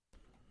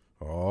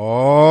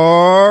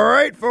All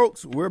right,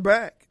 folks, we're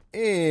back,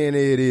 and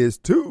it is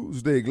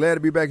Tuesday. Glad to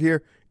be back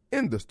here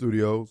in the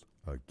studios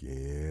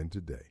again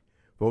today.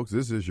 Folks,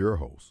 this is your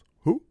host,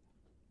 who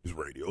is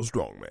Radio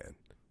Strongman,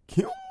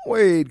 Kim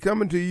Wade,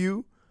 coming to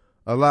you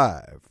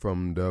alive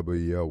from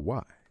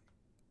WYI,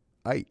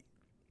 103.9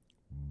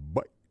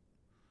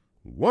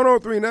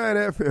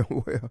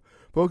 FM. Well,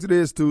 folks, it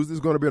is Tuesday.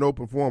 It's going to be an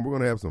open forum. We're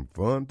going to have some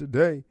fun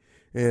today,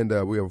 and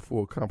we have a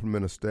full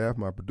complement of staff.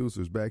 My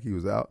producer's back. He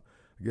was out.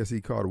 I guess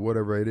he caught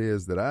whatever it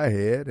is that I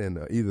had,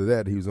 and either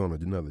that he was on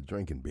another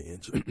drinking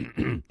binge.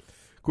 Of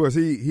course,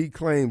 he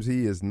claims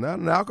he is not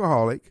an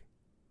alcoholic.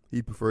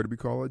 He'd prefer to be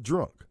called a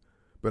drunk.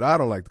 But I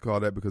don't like to call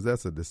that because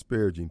that's a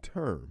disparaging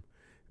term.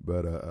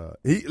 But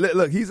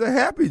look, he's a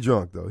happy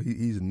drunk, though.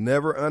 He's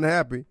never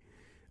unhappy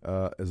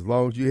as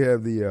long as you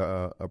have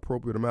the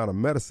appropriate amount of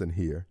medicine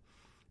here.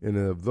 And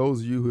of those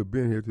of you who have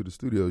been here to the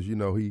studios, you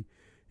know he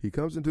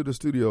comes into the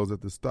studios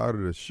at the start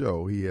of the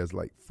show. He has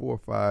like 4 or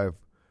 5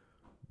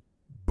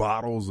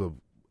 bottles of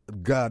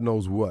God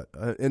knows what,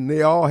 and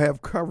they all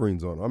have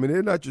coverings on them. I mean,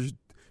 they're not just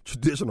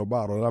traditional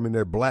bottles. I mean,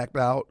 they're blacked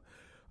out.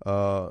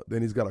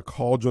 Then he's got a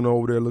cauldron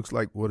over there. Looks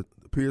like what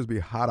appears to be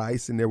hot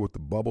ice in there with the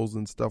bubbles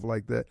and stuff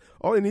like that.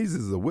 All he needs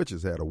is a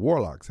witch's hat, a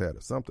warlock's hat,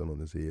 or something on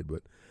his head.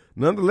 But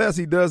nonetheless,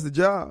 he does the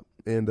job,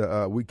 and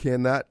we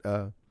cannot,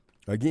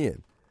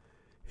 again,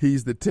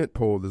 he's the tent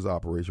pole of this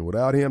operation.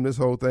 Without him, this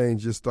whole thing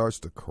just starts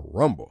to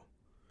crumble.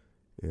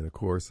 And, of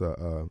course,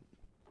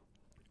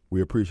 we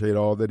appreciate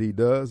all that he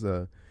does.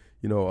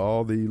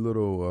 All the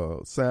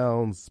little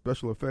sounds,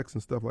 special effects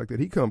and stuff like that.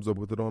 He comes up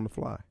with it on the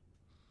fly.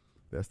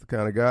 That's the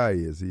kind of guy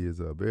he is. He is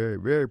very,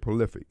 very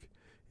prolific.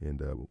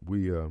 And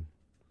we,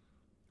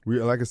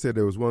 like I said,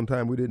 there was one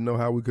time we didn't know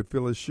how we could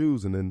fill his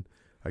shoes. And then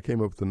I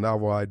came up with the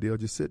novel idea.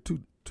 Just set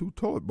two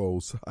toilet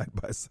bowls side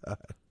by side.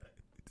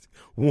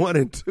 1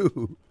 and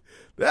 2.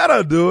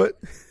 That'll do it.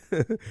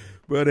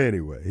 But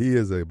anyway, he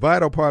is a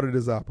vital part of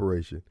this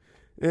operation.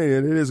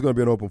 And it is going to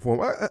be an open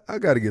forum. I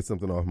got to get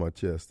something off my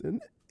chest.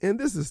 And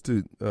this is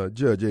to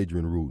Judge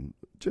Adrian Wooten.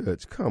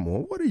 Judge, come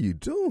on. What are you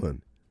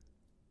doing?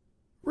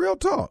 Real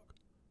talk.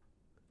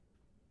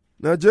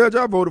 Now, Judge,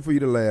 I voted for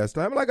you the last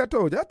time. Like I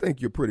told you, I think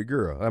you're a pretty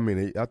girl. I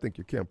mean, I think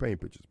your campaign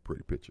picture's a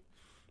pretty picture.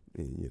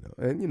 And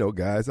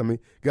guys,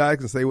 guys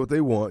can say what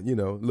they want.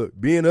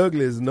 Look, being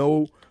ugly is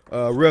no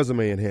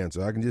resume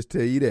enhancer. I can just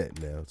tell you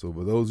that now. So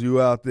for those of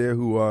you out there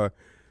who are,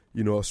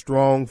 a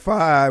strong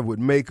 5 with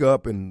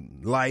makeup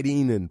and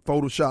lighting and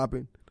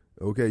photoshopping,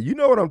 okay, you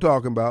know what I'm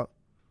talking about.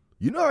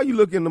 You know how you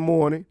look in the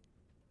morning.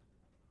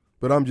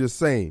 But I'm just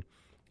saying,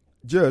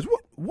 Judge,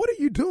 what are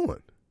you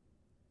doing?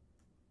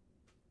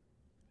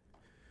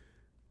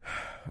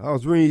 I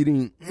was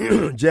reading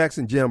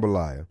Jackson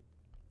Jambalaya,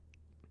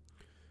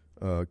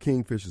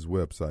 Kingfish's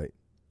website,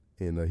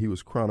 and he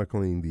was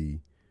chronicling the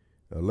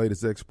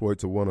latest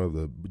exploits of one of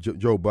the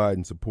Joe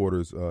Biden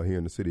supporters here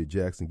in the city of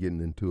Jackson,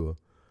 getting into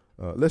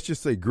let's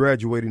just say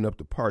graduating up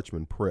to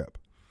Parchman Prep.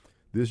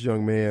 This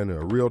young man,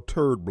 a real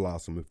turd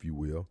blossom, if you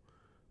will.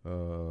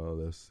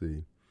 Let's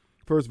see.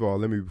 First of all,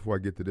 before I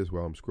get to this,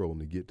 while I'm scrolling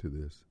to get to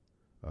this,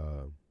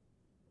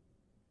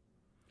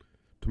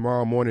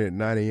 tomorrow morning at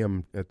 9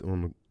 a.m.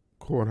 on the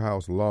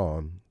courthouse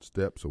lawn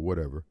steps or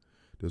whatever,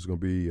 there's going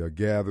to be a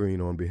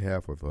gathering on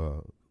behalf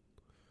of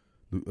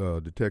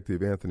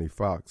Detective Anthony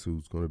Fox,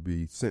 who's going to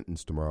be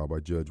sentenced tomorrow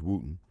by Judge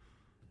Wooten.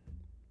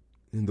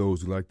 And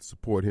those who like to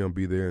support him,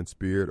 be there in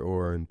spirit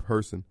or in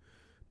person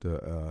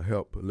to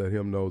help let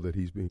him know that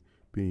he's being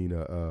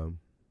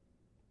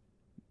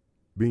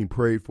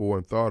prayed for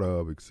and thought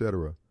of,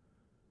 etc.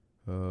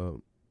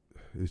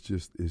 It's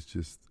just,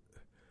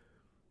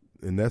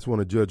 and that's one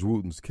of Judge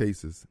Wooten's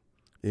cases.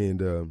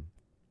 And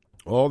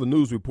all the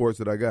news reports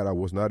that I got, I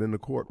was not in the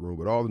courtroom,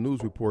 but all the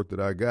news report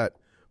that I got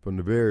from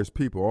the various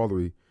people, all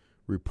the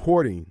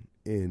reporting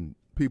and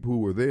people who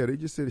were there, they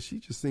just said she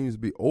just seems to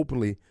be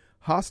openly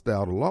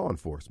hostile to law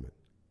enforcement.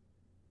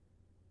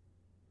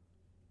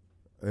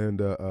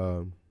 And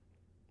I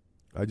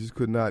just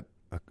could not,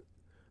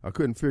 I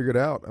couldn't figure it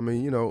out. I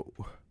mean, to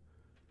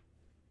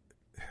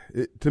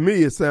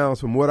me it sounds,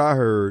 from what I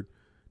heard,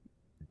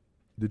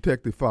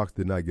 Detective Fox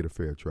did not get a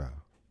fair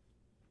trial.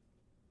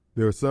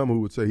 There are some who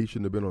would say he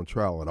shouldn't have been on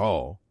trial at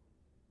all.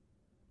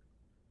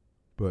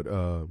 But,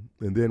 and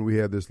then we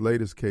have this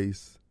latest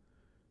case.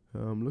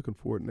 I'm looking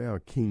for it now.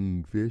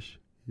 Kingfish.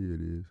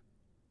 Here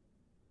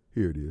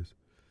it is.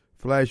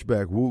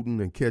 Flashback Wooten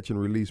and Catch and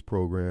Release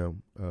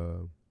Program.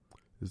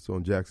 It's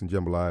on Jackson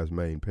Jambalaya's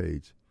main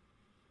page.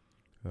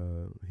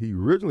 He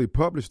originally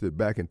published it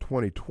back in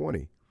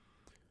 2020.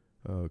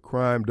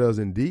 Crime does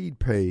indeed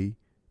pay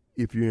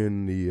if you're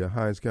in the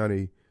Hinds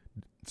County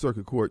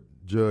Circuit Court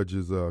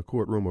Judge's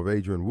courtroom of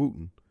Adrian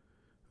Wooten.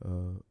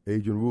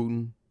 Adrian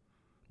Wooten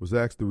was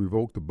asked to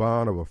revoke the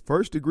bond of a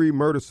first-degree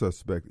murder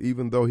suspect,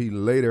 even though he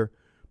later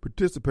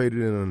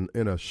participated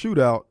in a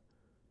shootout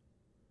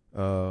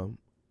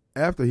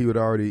after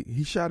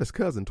he shot his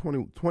cousin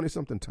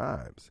 20-something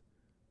times.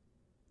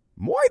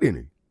 More than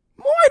him.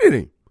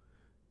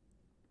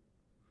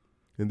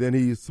 And then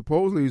he's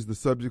the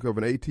subject of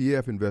an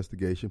ATF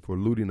investigation for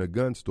looting a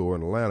gun store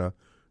in Atlanta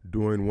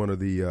during one of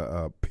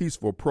the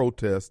peaceful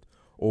protests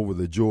over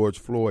the George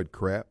Floyd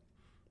crap.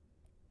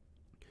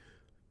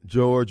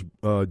 Judge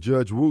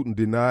Wooten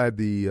denied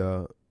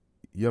the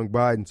young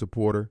Biden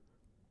supporter,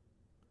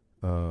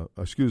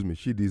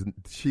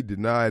 she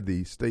denied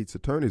the state's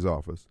attorney's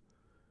office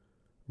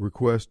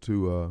request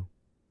to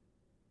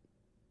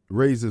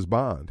raise his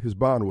bond. His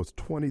bond was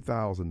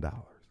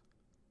 $20,000.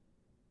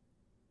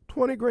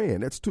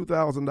 $20,000, that's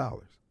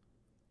 $2,000.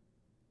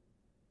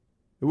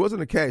 It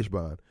wasn't a cash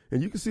bond.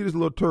 And you can see this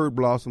little turd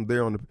blossom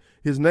there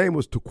his name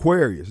was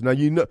Taquarius. Now,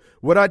 you know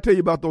what I tell you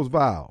about those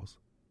vows.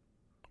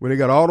 When they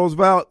got all those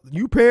vows,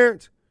 you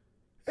parents,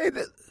 hey,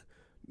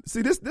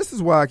 this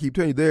is why I keep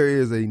telling you there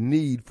is a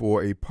need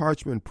for a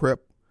Parchment Prep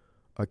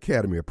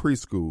Academy, a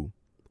preschool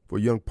for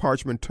young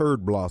parchment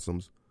turd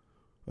blossoms,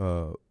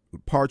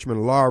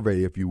 parchment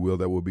larvae, if you will,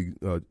 that will be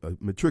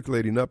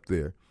matriculating up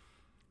there.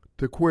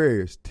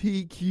 Taquarius,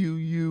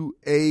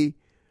 Tquarius.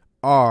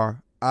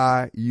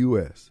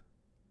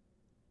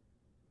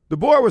 The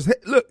boy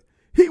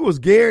he was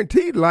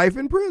guaranteed life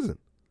in prison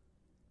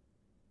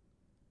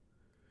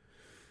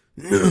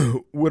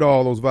with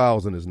all those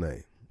vowels in his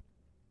name.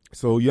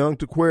 So young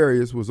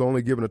Taquarius was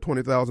only given a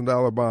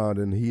 $20,000 bond,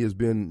 and he has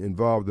been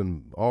involved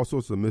in all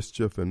sorts of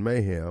mischief and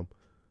mayhem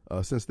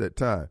since that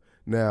time.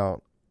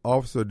 Now,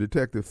 Officer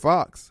Detective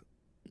Fox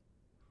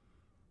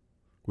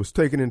was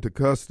taken into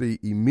custody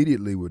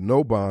immediately with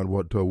no bond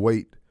to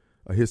await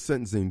his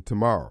sentencing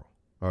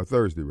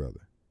Thursday,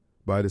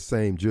 by the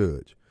same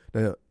judge.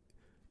 Now,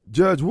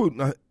 Judge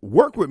Wooten,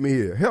 work with me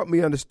here. Help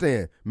me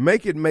understand.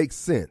 Make it make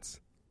sense.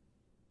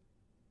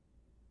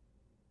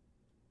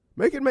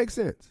 Make it make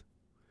sense.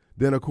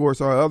 Then, of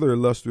course, our other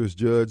illustrious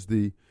judge,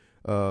 the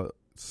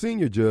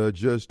senior judge,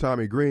 Judge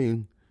Tommy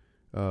Green,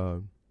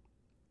 on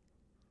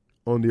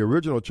the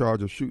original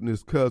charge of shooting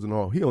his cousin,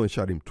 he only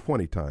shot him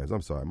 20 times.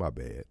 I'm sorry, my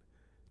bad.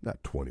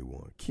 Not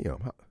 21. Kim,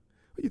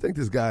 you think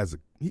this guy's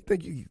you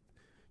think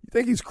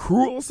he's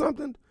cruel or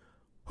something?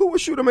 Who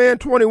would shoot a man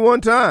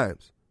 21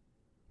 times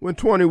when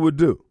 20 would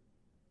do?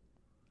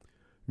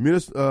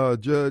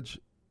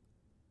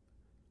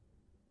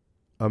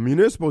 A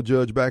municipal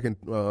judge back in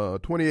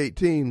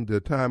 2018, the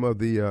time of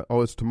the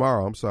it's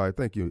tomorrow. I'm sorry.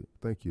 Thank you,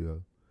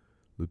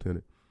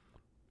 Lieutenant.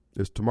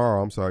 It's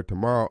tomorrow. I'm sorry.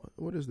 Tomorrow.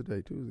 What is the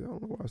day? Tuesday. I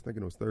don't know why I was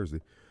thinking it was Thursday.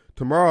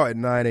 Tomorrow at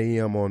 9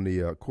 a.m. on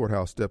the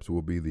courthouse steps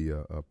will be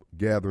the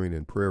gathering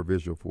and prayer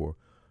vigil for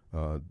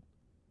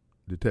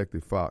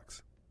Detective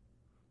Fox.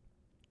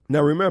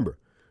 Now remember,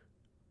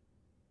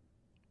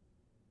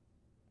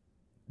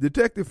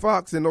 Detective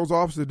Fox and those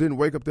officers didn't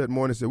wake up that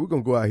morning and say, we're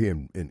going to go out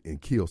here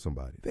and kill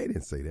somebody. They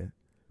didn't say that.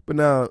 But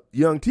now,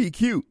 young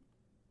TQ,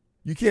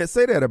 you can't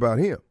say that about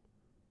him.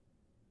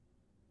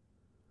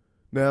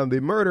 Now, the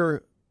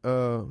murder,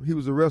 he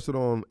was arrested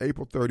on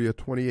April 30th,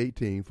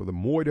 2018 for the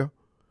murder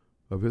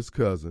of his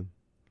cousin.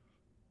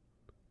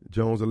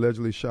 Jones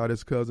allegedly shot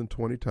his cousin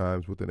 20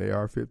 times with an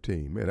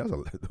AR-15. Man,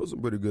 those are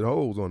pretty good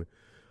holes on it.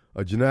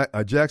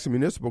 A Jackson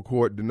Municipal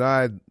Court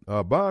denied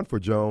bond for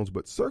Jones,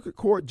 but Circuit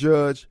Court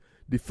Judge,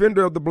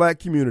 defender of the black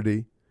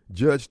community,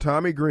 Judge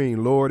Tommy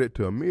Green, lowered it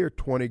to a mere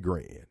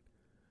 $20,000.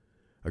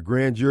 A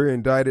grand jury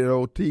indicted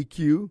old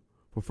TQ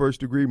for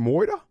first-degree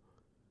murder.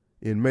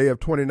 In May of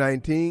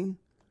 2019,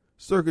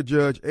 Circuit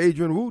Judge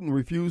Adrian Wooten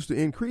refused to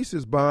increase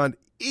his bond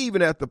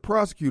even after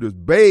prosecutors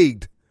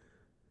begged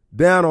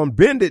down on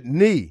bended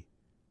knee.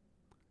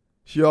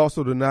 She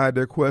also denied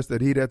their request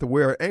that he'd have to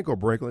wear an ankle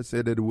bracelet,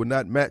 said that it would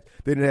not match.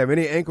 They didn't have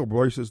any ankle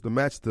bracelets to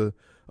match the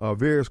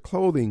various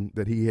clothing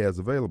that he has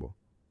available.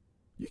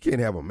 You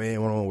can't have a man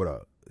on with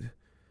a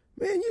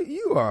man.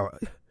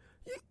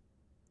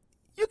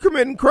 You're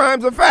committing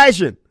crimes of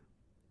fashion,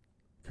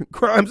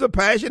 crimes of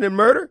passion and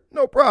murder.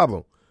 No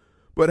problem,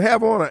 but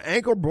have on an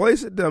ankle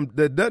bracelet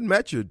that doesn't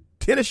match your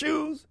tennis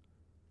shoes.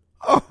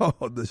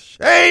 Oh, the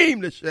shame,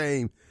 the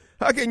shame.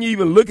 How can you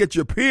even look at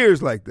your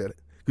peers like that?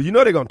 Because you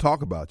know they're going to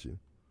talk about you.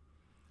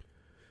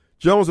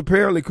 Jones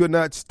apparently could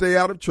not stay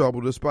out of trouble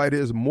despite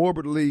his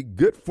morbidly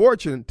good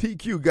fortune.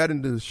 TQ got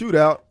into the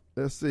shootout,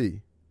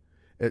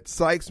 at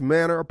Sykes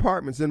Manor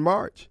Apartments in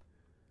March.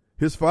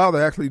 His father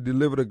actually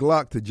delivered a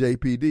Glock to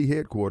JPD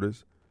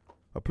headquarters,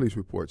 a police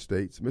report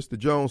states. Mr.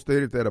 Jones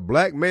stated that a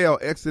black male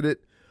exited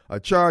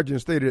a charge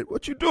and stated,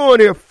 "What you doing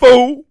here,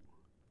 fool?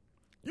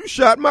 You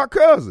shot my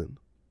cousin."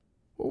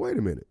 Well, wait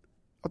a minute.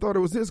 I thought it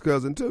was his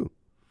cousin, too.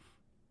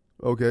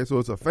 Okay, so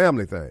it's a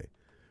family thing.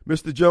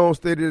 Mr. Jones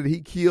stated that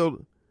he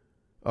killed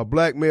a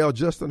black male,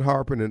 Justin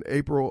Harper, in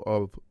April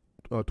of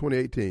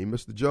 2018.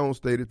 Mr. Jones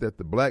stated that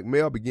the black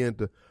male began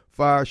to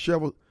fire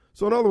shovels.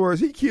 So, in other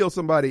words, he killed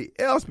somebody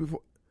else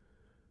before.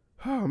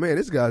 Oh, man,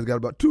 this guy's got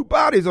about 2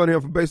 bodies on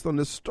him based on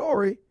this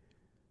story.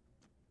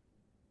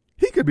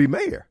 He could be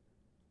mayor.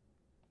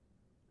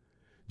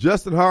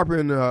 Justin Harper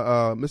and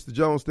Mr.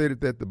 Jones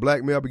stated that the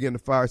black male began to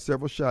fire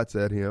several shots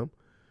at him.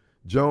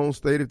 Jones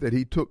stated that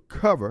he took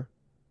cover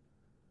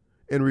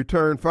and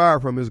returned fire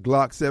from his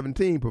Glock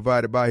 17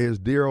 provided by his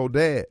dear old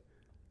dad.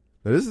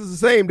 Now, this is the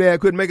same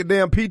dad couldn't make a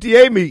damn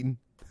PTA meeting.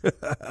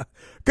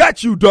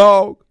 Got you,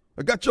 dog.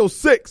 I got your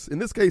 6, in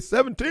this case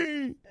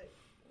 17.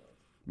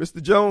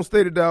 Mr. Jones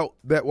stated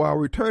that while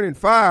returning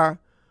fire,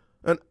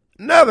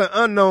 another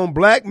unknown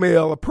black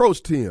male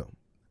approached him,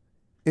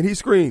 and he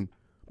screamed,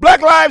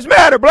 "Black lives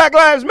matter, black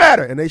lives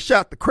matter," and they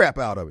shot the crap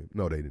out of him.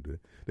 No, they didn't do it.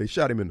 They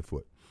shot him in the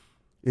foot.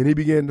 And he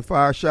began to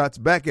fire shots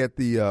back at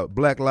the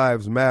Black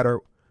Lives Matter.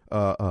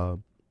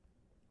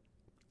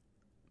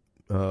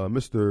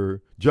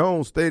 Mr.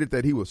 Jones stated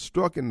that he was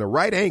struck in the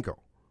right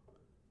ankle.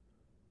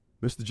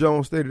 Mr.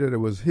 Jones stated that it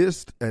was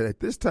his, and at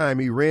this time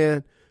he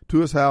ran to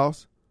his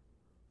house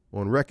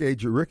on Ricky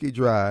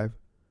Drive.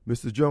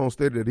 Mr. Jones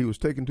stated that he was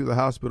taken to the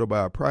hospital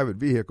by a private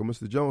vehicle.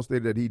 Mr. Jones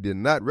stated that he did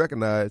not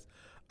recognize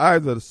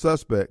either of the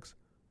suspects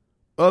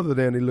other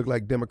than they looked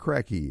like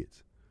Democrat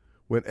kids.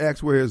 When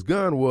asked where his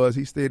gun was,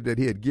 he stated that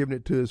he had given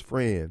it to his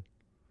friend,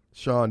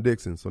 Sean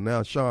Dixon. So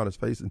now Sean is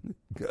facing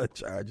gun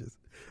charges.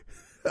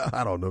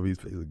 I don't know if he's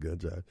facing gun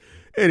charges.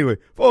 Anyway,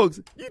 folks,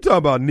 you talk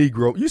about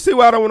Negro. You see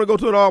why I don't want to go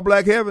to an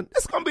all-black heaven?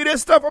 It's going to be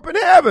this stuff up in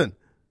heaven.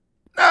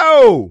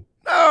 No.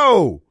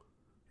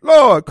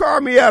 Lord,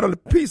 carve me out of the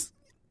piece.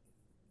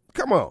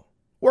 Come on.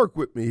 Work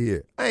with me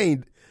here.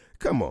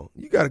 Come on.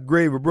 You got to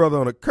grave a brother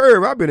on a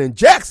curve. I've been in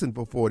Jackson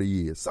for 40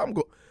 years. Some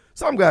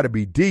got to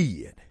be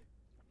dead.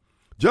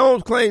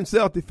 Jones claimed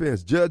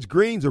self-defense. Judge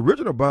Green's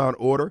original bond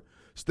order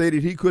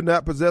stated he could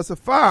not possess a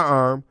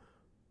firearm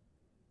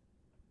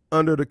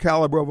under the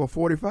caliber of a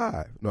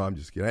 .45. No, I'm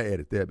just kidding. I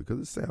added that because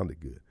it sounded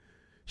good.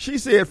 She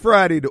said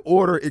Friday the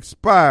order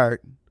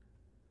expired,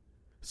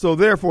 so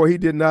therefore he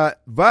did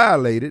not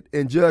violate it,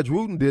 and Judge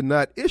Wooten did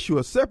not issue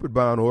a separate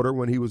bond order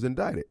when he was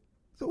indicted.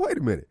 So wait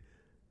a minute.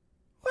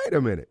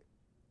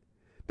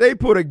 They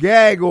put a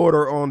gag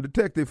order on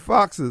Detective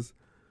Fox's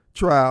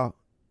trial.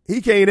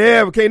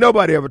 Can't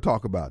nobody ever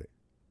talk about it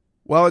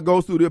while it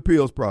goes through the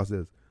appeals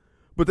process.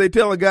 But they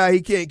tell a guy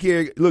he can't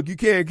carry. Look, you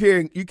can't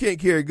carry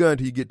a gun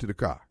till you get to the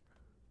car.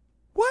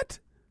 What,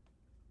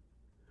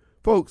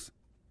 folks?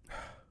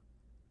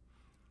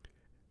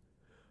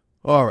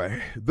 All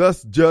right.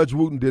 Thus, Judge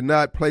Wooten did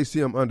not place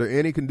him under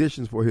any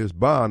conditions for his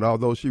bond,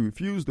 although she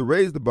refused to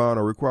raise the bond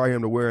or require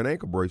him to wear an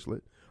ankle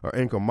bracelet or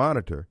ankle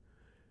monitor.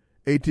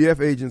 ATF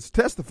agents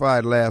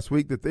testified last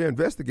week that they're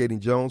investigating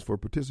Jones for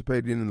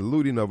participating in the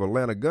looting of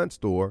Atlanta gun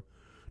store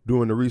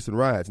during the recent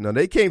riots. Now,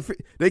 they can't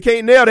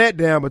nail that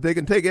down, but they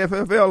can take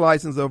FFL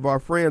license of our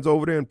friends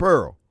over there in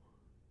Pearl.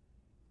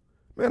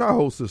 Man, our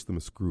whole system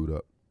is screwed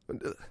up.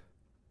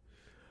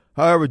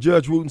 However,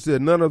 Judge Wooten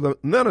said none of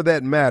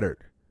that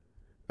mattered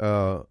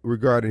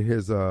regarding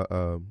his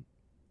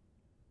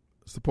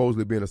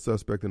supposedly being a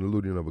suspect in the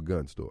looting of a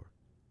gun store.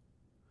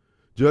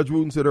 Judge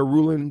Wooten said in her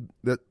ruling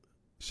that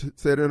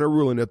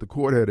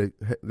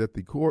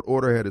the court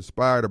order had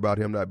expired about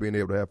him not being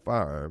able to have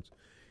firearms,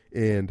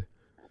 and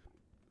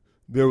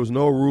there was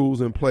no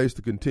rules in place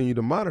to continue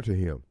to monitor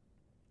him.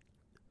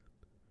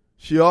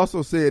 She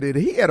also said that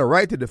he had a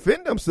right to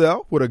defend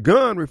himself with a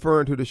gun,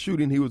 referring to the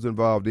shooting he was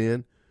involved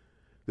in,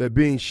 that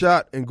being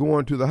shot and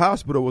going to the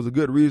hospital was a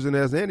good reason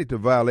as any to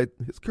violate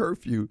his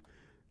curfew.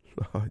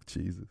 Oh,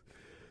 Jesus.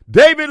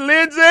 David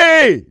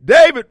Lindsay!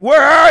 David,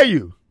 where are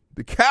you?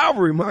 The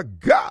cavalry, my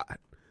God.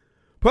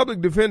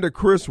 Public Defender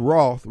Chris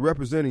Roth,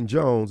 representing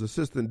Jones,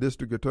 Assistant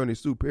District Attorney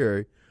Sue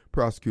Perry,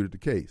 prosecuted the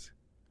case.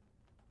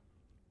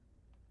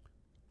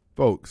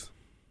 Folks,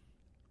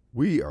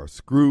 we are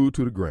screwed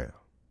to the ground.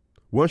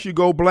 Once you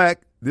go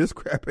black, this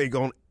crap ain't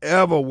gonna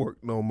ever work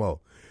no more.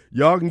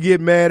 Y'all can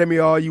get mad at me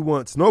all you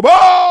want.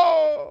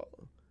 Snowball,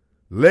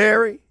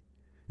 Larry,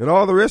 and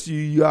all the rest of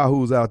you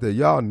yahoos out there,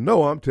 y'all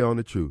know I'm telling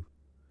the truth.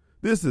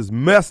 This is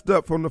messed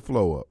up from the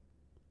flow up.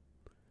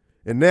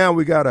 And now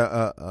we got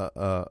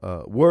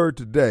a word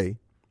today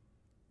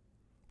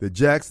that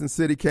Jackson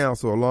City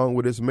Council, along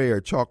with its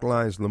mayor, Chalk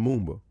Lines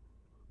Lumumba,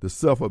 the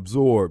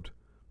self-absorbed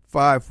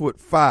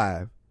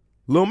 5'5"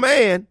 little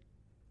man,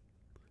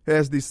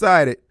 has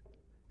decided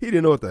he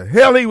didn't know what the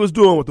hell he was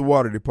doing with the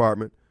water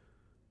department.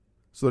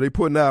 So they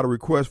putting out a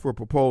request for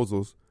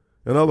proposals.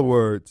 In other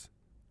words,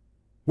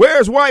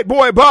 where's white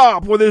boy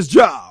Bob for this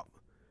job?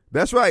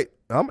 That's right.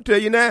 I'm going to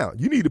tell you now.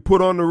 You need to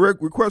put on the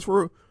request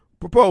for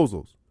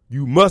proposals.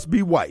 You must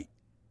be white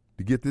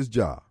to get this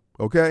job,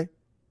 okay?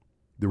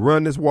 To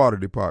run this water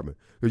department.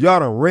 Because y'all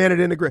done ran it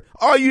in the ground.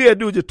 All you had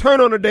to do is just turn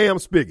on the damn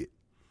spigot.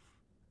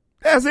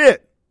 That's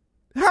it.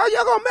 How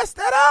y'all going to mess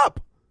that up?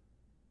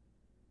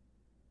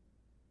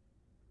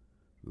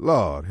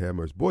 Lord have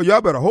mercy. Boy,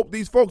 y'all better hope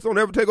these folks don't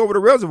ever take over the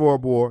reservoir,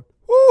 boy.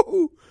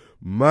 Woo!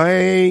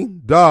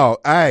 Man, dog.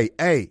 Hey,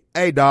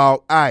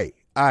 dog. Hey.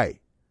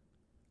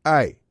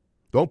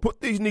 Don't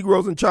put these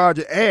Negroes in charge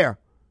of air.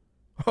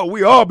 Oh,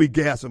 we all be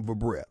gasping for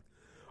breath.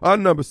 Our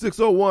number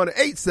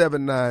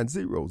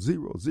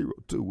 601-879-0002.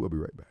 We'll be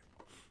right back.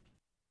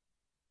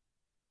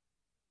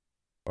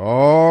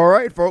 All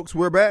right, folks,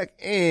 we're back,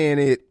 and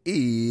it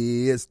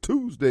is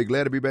Tuesday.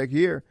 Glad to be back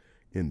here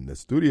in the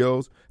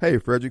studios. Hey,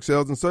 Frederick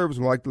Sales and Service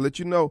would like to let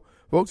you know,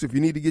 folks, if you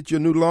need to get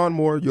your new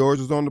lawnmower, yours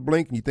is on the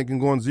blink, and you're thinking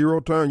going zero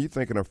turn, you're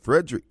thinking of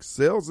Frederick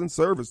Sales and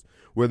Service,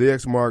 where the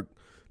Exmark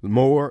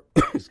mower,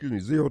 excuse me,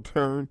 zero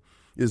turn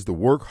is the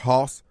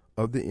workhorse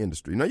of the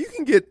industry. Now you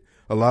can get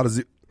a lot of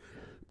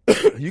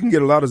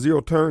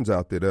zero turns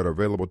out there that are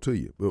available to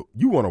you, but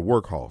you want a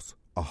workhorse,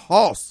 a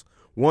horse,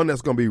 one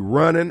that's going to be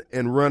running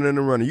and running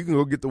and running. You can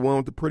go get the one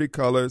with the pretty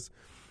colors,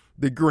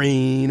 the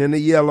green and the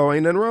yellow.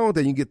 Ain't nothing wrong with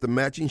that. You can get the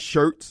matching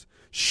shirts,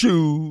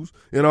 shoes,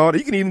 and all that.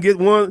 You can even get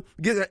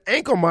an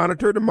ankle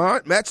monitor to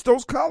match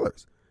those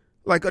colors,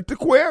 like a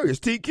Aquarius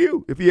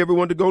TQ. If you ever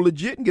want to go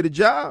legit and get a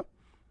job,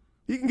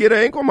 you can get an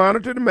ankle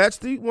monitor to match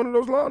one of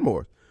those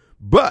lawnmowers.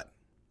 But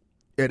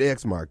at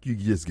Exmark, you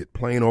can just get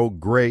plain old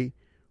gray,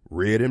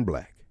 red, and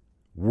black.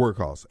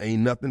 Workhorse.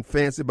 Ain't nothing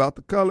fancy about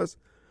the colors,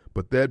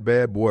 but that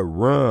bad boy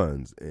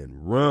runs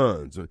and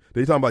runs.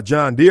 They talking about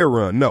John Deere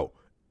run. No,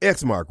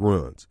 Exmark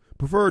runs.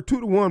 Preferred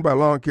 2-to-1 by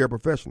lawn care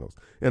professionals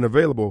and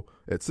available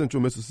at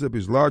Central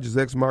Mississippi's largest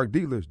Exmark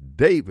dealers,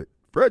 David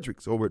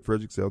Fredericks, over at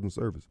Fredericks Sales and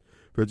Service.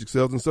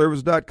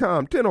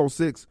 FredericksSalesandService.com,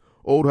 1006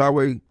 Old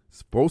Highway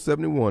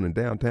 471 in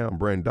downtown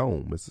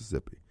Brandon,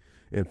 Mississippi.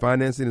 And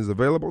financing is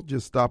available.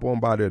 Just stop on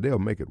by there. They'll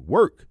make it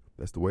work.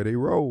 That's the way they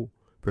roll.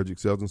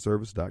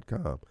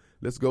 FredericksSalesandService.com.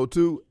 Let's go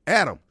to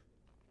Adam.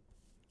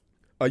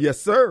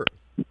 Yes, sir.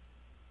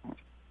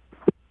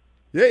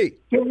 Hey.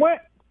 Get away.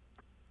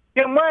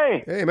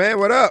 Hey, man,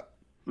 what up?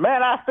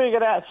 Man, I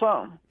figured out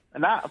something.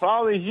 And for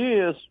all these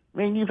years,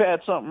 me and you've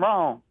had something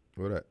wrong.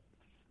 What that?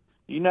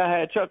 You know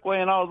how Chuck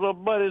Way and all his little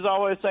buddies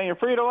always saying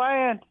free to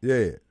land?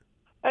 Yeah.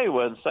 They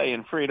wasn't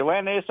saying free to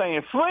land. They were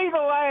saying free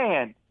to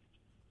land.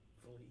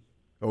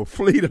 Oh,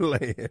 flee the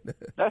land.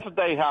 That's what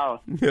they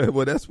holler. Yeah,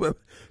 well, that's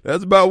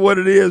about what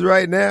it is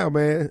right now,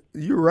 man.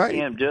 You're right.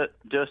 And just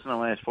in the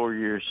last 4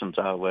 years since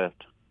I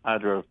left, I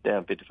drove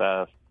down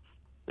 55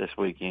 this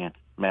weekend.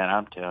 Man,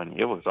 I'm telling you,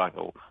 it was like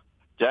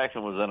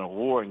Jackson was in a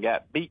war and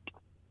got beat.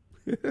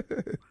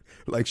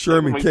 Like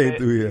Sherman came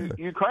through here.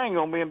 Ukraine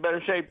gonna be in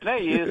better shape than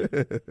they is.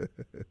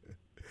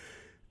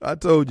 I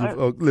told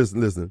you,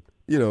 listen.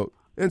 You know,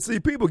 and see,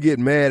 people get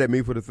mad at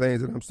me for the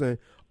things that I'm saying.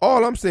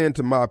 All I'm saying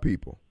to my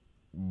people,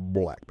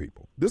 black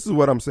people, this is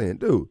what I'm saying,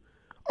 dude.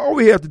 All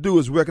we have to do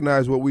is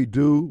recognize what we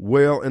do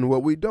well and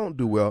what we don't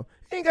do well.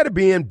 Ain't got to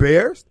be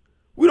embarrassed.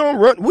 We don't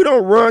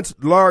run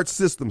large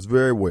systems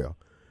very well.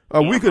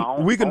 We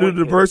can do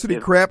the diversity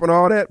crap and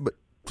all that, but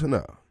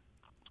no.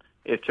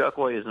 If Chuck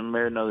Way isn't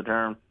married another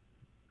term,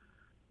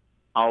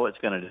 all it's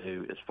going to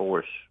do is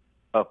force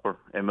upper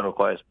and middle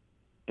class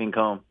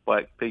income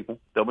black people.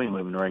 They'll be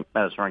moving to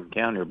Madison Rankin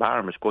County or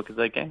Byram as quick as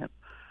they can.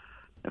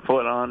 And for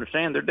what I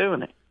understand, they're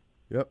doing it.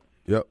 Yep.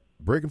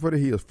 Breaking for the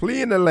hills.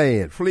 Flee in the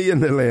land.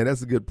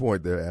 That's a good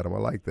point there, Adam. I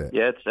like that.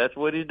 Yeah, that's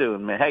what he's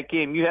doing, man. Hey,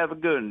 Kim, you have a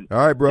good one.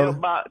 All right, brother.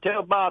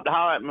 Tell Bob to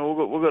holler at me.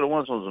 We'll go to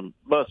Winslows and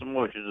bust some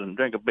bushes and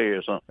drink a beer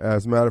or something.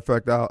 As a matter of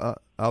fact,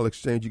 I'll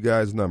exchange you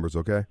guys' numbers,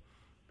 okay?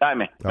 All right,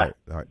 man. All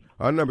right.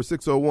 Our number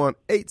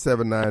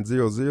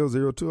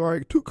 601-879-0002. All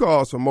right, 2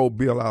 calls from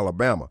Mobile,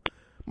 Alabama.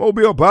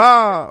 Mobile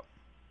Bob.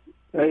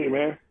 Hey,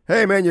 man.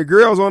 Hey, man, your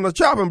girl's on the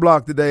chopping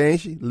block today,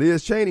 ain't she?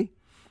 Liz Cheney.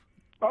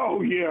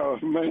 Oh, yeah,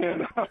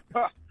 man.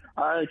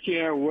 I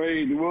can't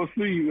wait. We'll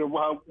see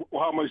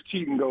how much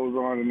cheating goes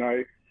on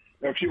tonight.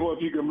 If you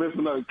can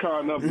listen to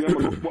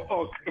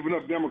if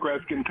enough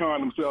Democrats can con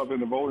themselves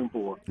into voting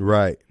for her.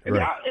 Right. And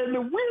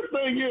the weird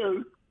thing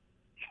is,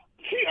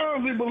 she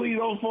honestly believes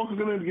those folks are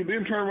going to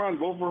then turn around and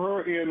vote for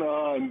her in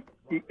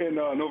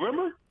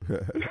November?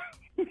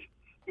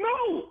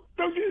 No.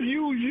 They'll just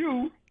use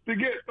you to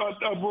get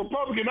a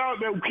Republican out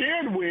that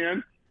can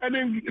win and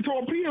then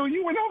torpedo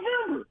you in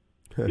November.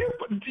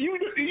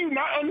 You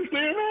not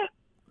understand that?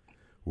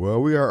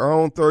 Well, we are our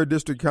own 3rd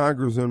District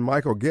Congressman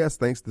Michael Guest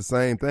thinks the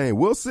same thing.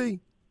 We'll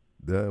see.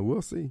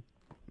 We'll see.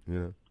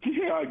 Yeah,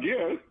 I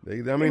guess.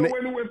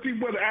 When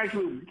people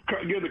actually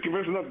get the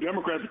convention of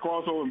Democrats to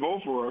cross over and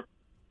vote for her,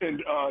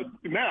 and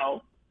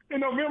now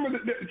in November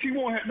she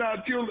won't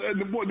have they'll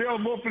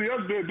vote for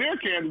their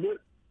candidate,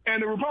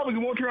 and the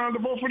Republicans won't turn around to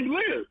vote for the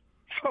Liz.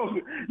 So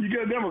you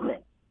get a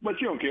Democrat, but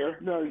she don't care.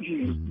 No,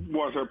 she just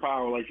wants her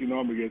power like she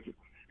normally gets it.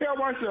 Yeah, I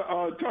watched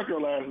Tucker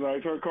last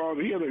night. Tucker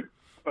Carlson. He had a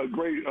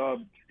great.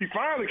 He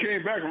finally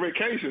came back from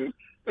vacation,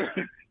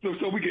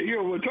 so we could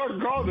hear what Tucker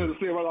Carlson had to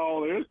say about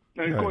all this.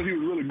 And of course, he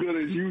was really good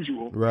as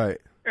usual. Right.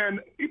 And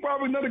he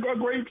probably another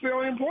great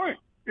salient point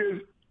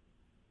is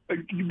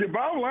the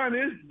bottom line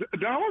is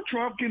Donald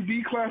Trump can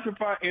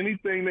declassify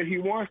anything that he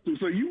wants to.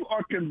 So you're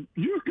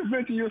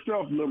convincing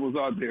yourself, liberals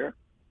out there,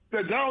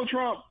 that Donald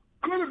Trump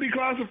could have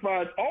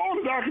declassified all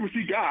the documents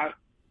he got,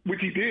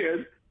 which he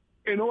did,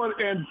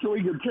 so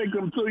he could take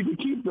them, so he could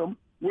keep them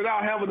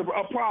without having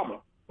a problem.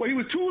 But he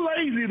was too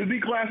lazy to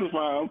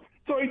declassify them,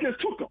 so he just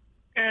took them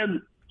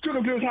and took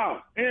them to his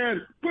house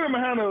and put them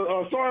behind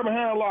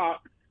behind a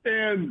lock.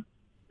 And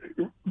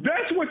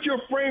that's what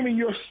you're framing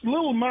your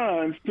little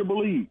minds to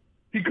believe.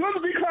 He could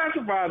have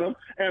declassified them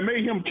and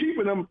made him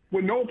keeping them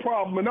with no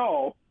problem at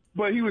all,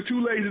 but he was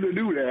too lazy to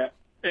do that,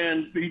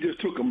 and he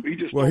just took them.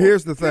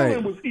 Here's the thing.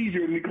 It was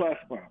easier than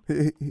declassifying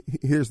them.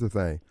 Here's the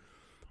thing.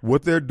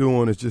 What they're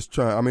doing is just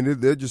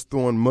they're just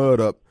throwing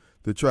mud up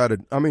to try to,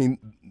 I mean,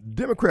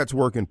 Democrats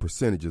work in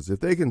percentages. If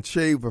they can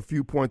shave a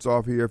few points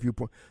off here, a few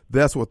points,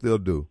 that's what they'll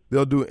do.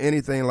 They'll do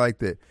anything like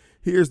that.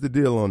 Here's the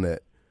deal on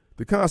that.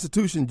 The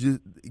Constitution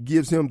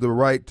gives him the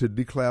right to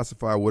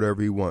declassify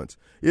whatever he wants.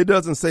 It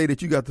doesn't say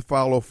that you got to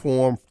follow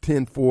Form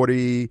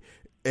 1040,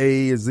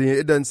 A, Z.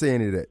 It doesn't say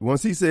any of that.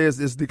 Once he says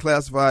it's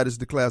declassified, it's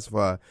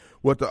declassified.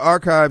 What the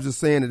archives is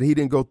saying that he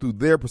didn't go through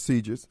their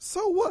procedures,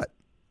 so what?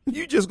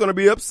 You're just going to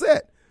be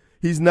upset.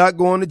 He's not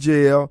going to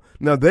jail.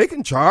 Now, they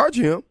can charge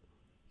him,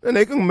 and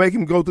they can make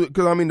him go through,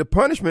 because, I mean, the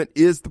punishment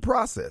is the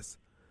process.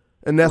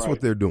 And that's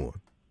what they're doing,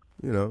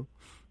 you know.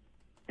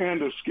 And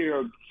to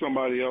scare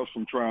somebody else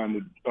from trying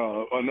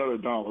to, another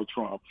Donald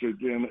Trump, to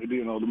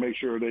make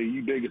sure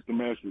they get the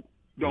message.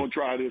 Don't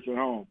try this at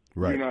home.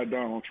 Right. You're not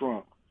Donald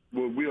Trump.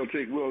 We'll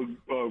get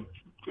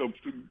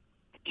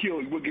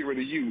rid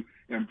of you,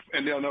 and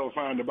they'll never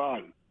find the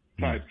body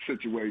type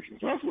situation.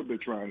 So that's what they're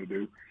trying to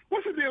do.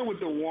 What's the deal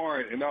with the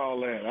warrant and all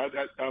that?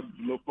 I'm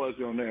a little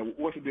fuzzy on that.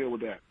 What's the deal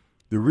with that?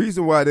 The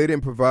reason why they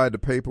didn't provide the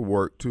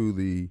paperwork to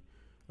the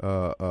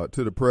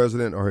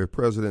president or his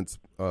president's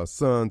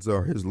sons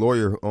or his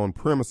lawyer on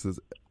premises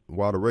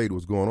while the raid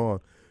was going on,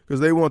 because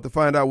they want to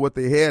find out what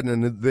they had,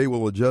 and then they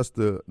will adjust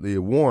the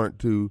warrant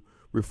to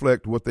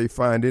reflect what they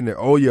find in there.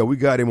 Oh yeah, we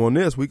got him on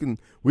this. We can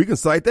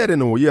cite that in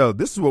there. Yeah,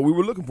 this is what we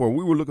were looking for.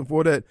 We were looking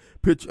for that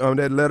picture,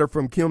 that letter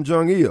from Kim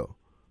Jong-il.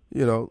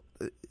 You know,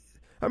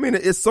 I mean,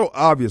 it's so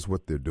obvious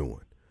what they're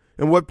doing.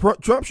 And what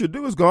Trump should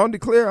do is go and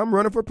declare, I'm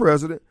running for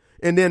president,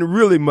 and then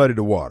really muddy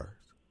the waters.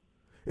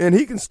 And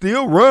he can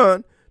still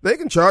run. They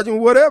can charge him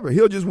whatever.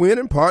 He'll just win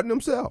and pardon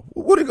himself.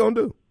 What are he going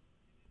to do?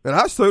 And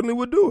I certainly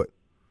would do it.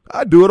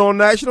 I'd do it on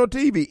national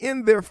TV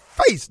in their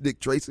face, Dick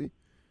Tracy.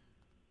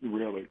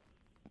 Really?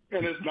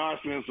 And it's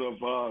nonsense of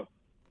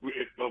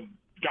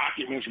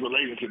documents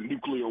related to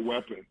nuclear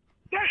weapons.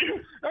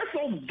 That's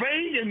so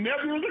vague and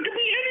nebulous. It could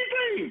be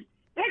anything.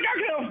 Like, I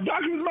can have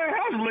documents in my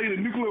house related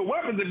to nuclear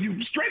weapons if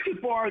you stretch it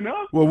far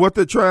enough. Well, what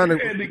they're trying to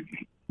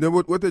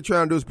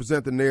do is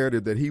present the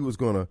narrative that he was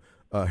going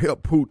to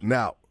help Putin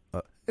out.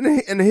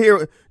 And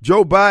here,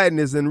 Joe Biden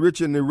is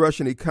enriching the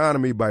Russian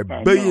economy by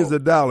billions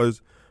of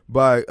dollars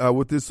by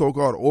with this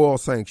so-called oil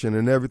sanction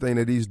and everything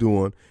that he's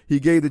doing. He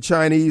gave the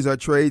Chinese a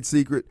trade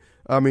secret.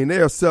 I mean,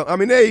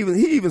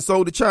 he even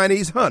sold the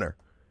Chinese Hunter.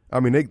 I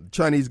mean,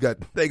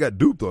 they got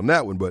duped on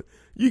that one, but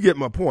you get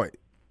my point.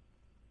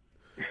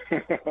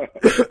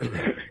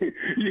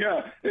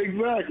 Yeah,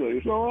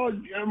 exactly. So,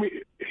 I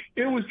mean,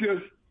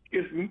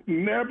 it's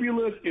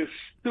nebulous, it's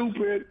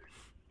stupid.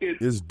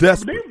 It's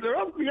desperate. The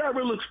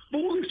FBI looks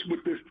foolish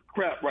with this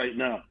crap right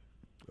now.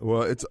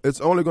 Well,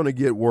 it's only going to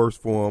get worse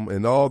for them,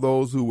 and all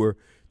those who were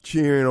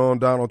cheering on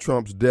Donald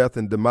Trump's death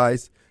and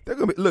demise, they're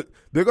going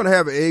to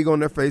have an egg on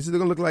their faces. They're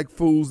going to look like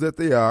fools that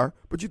they are.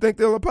 But you think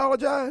they'll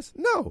apologize?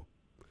 No.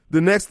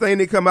 The next thing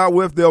they come out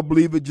with, they'll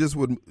believe it just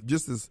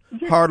as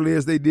hardly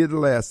as they did the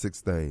last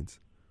 6 things.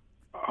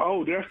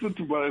 Oh, that's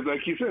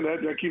like you said.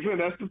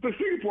 That's the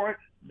specific point.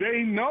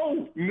 They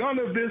know none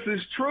of this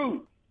is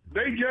true.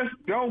 They just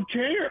don't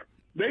care.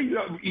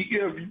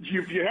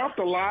 If you have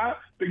to lie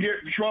to get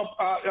Trump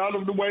out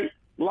of the way,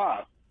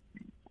 lie.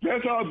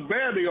 That's how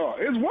bad they are.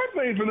 It's one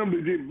thing for them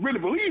to really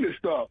believe this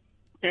stuff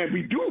and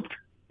be duped.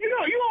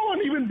 You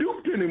aren't even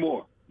duped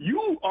anymore.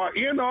 You are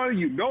in on it.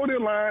 You know they're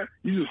lying.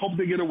 You just hope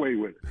they get away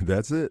with it.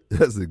 That's it.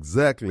 That's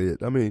exactly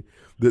it. I mean,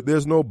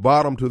 there's no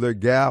bottom to their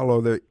gall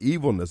or their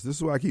evilness. This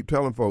is why I keep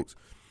telling folks,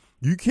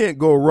 you can't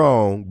go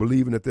wrong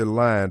believing that they're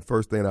lying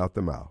first thing out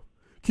their mouth.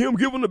 Kim,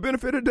 give them the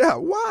benefit of the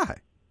doubt. Why?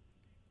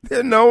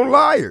 They're known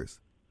liars,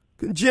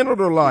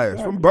 congenital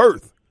liars from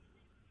birth.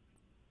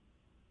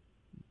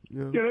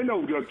 Yeah, they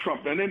know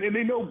Trump, and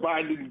they know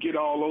Biden didn't get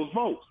all those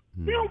votes.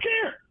 They don't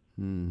care.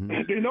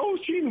 Mm-hmm. They know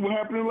cheating what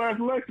happened in the last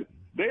election.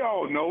 They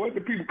all know it.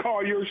 The people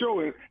call your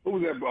show in. Who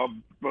was that?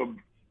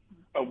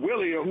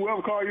 Willie or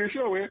whoever called your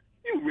show in.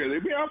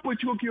 I'll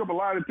put you up a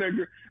lie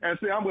detector and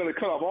say, I'm going to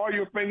cut off all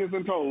your fingers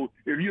and toes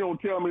if you don't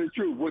tell me the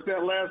truth. Was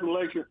that last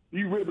election,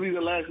 you really believe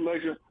the last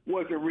election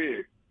wasn't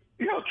rigged?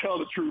 He'll tell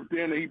the truth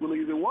then that he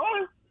believes it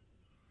was.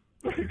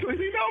 Because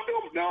he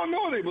don't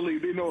know they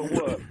believe. They know it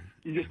was.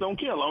 You just don't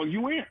care as long as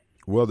you win.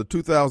 Well, the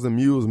 2000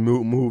 Mules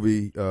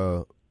movie,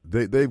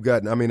 they've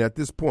gotten, I mean, at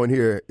this point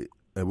here,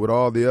 with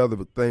all the other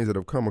things that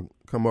have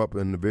come up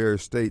in the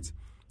various states,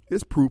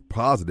 it's proof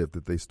positive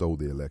that they stole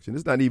the election.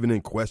 It's not even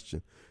in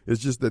question.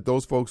 It's just that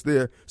those folks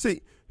there,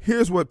 see,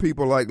 here's what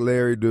people like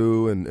Larry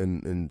do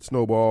and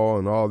Snowball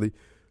and all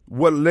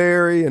what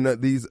Larry and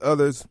these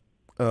others,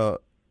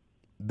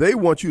 they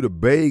want you to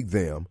beg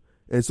them.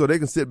 And so they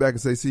can sit back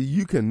and say, see,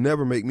 you can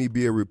never make me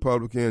be a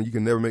Republican. You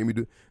can never make me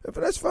do, but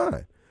that's fine.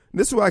 And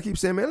this is why I keep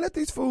saying, man, let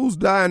these fools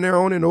die in their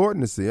own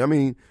inordinacy. I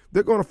mean,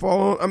 they're going to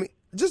fall on, I mean,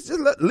 just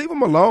leave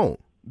them alone.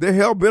 They're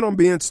hell-bent on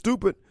being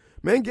stupid.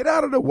 Man, get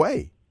out of the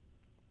way.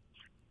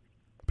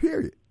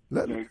 Period.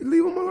 Leave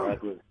them alone.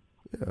 Exactly.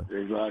 Yeah.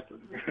 Exactly.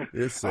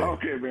 It's sad.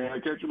 Okay, man.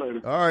 I'll catch you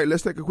later. All right,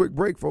 let's take a quick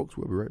break, folks.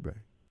 We'll be right back.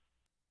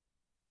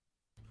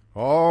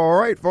 All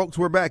right, folks,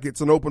 we're back.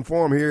 It's an open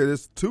forum here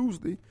this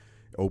Tuesday,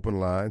 Open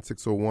line,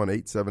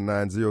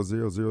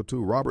 601-879-0002.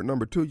 Robert,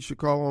 number 2, you should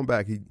call on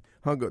back. He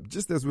hung up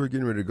just as we were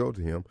getting ready to go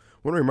to him. I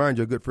want to remind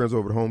you, good friends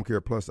over at Home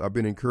Care Plus, I've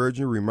been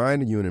encouraging,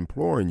 reminding you, and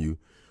imploring you,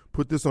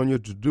 put this on your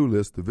to-do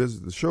list to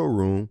visit the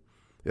showroom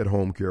at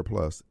Home Care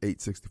Plus,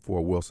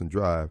 864 Wilson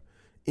Drive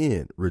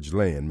in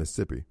Ridgeland,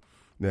 Mississippi.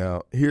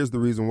 Now, here's the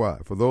reason why.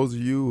 For those of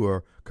you who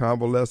are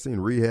convalescing,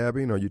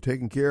 rehabbing, or you're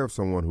taking care of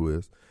someone who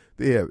is,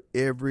 they have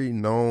every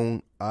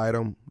known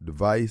item,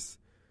 device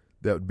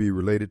that would be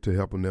related to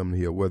helping them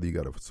heal. Whether you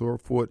got a sore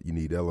foot, you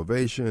need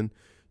elevation,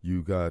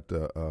 you got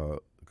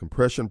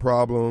compression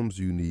problems,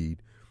 you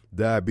need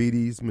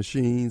diabetes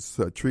machines,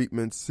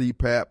 treatments,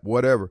 CPAP,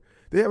 whatever.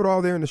 They have it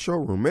all there in the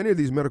showroom. Many of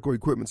these medical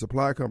equipment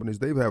supply companies,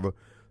 they have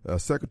a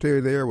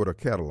secretary there with a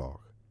catalog.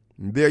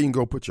 And there you can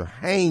go put your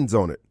hands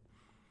on it.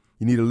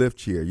 You need a lift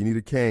chair, you need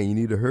a cane, you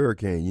need a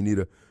hurricane, you need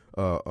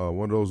one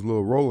of those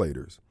little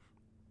rollators.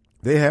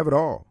 They have it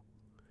all.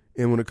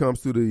 And when it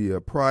comes to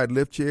the Pride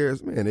lift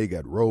chairs, man, they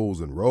got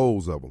rows and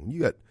rows of them. You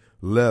got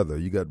leather,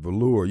 you got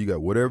velour, you got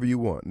whatever you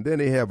want. And then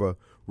they have a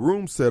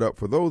room set up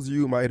for those of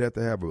you who might have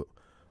to have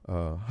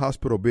a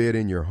hospital bed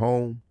in your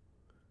home.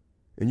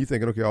 And you're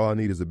thinking, okay, all I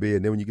need is a bed.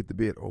 And then when you get the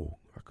bed, oh,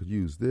 I could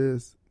use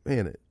this.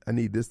 Man, I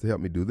need this to help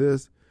me do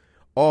this.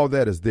 All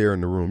that is there in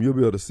the room. You'll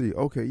be able to see,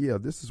 okay, yeah,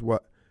 this is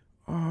what,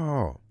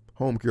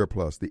 Home Care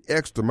Plus, the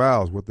extra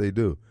mile is what they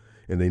do.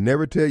 And they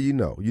never tell you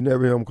no. You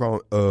never hear them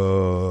calling,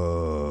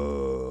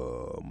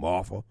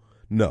 Martha.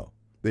 No,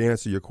 they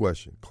answer your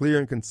question, clear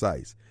and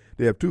concise.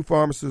 They have 2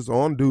 pharmacists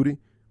on duty,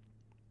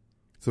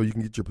 so you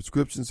can get your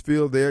prescriptions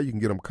filled there. You can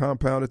get them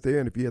compounded there,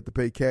 and if you have to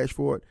pay cash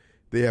for it,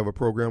 they have a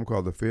program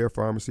called the Fair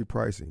Pharmacy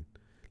Pricing.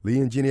 Lee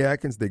and Jenny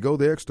Atkins, they go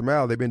the extra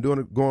mile. They've been doing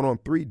it going on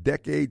 3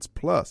 decades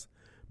plus.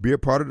 Be a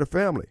part of the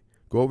family.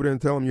 Go over there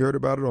and tell them you heard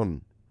about it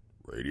on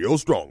Radio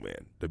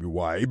Strongman,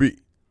 WYAB.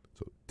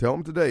 So tell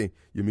them today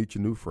you meet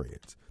your new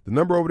friends. The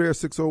number over there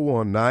is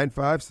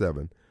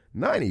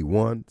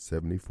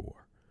 601-957-9174.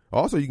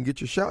 Also, you can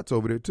get your shots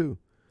over there, too.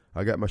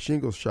 I got my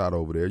shingles shot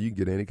over there. You can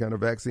get any kind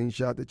of vaccine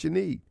shot that you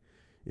need.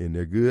 And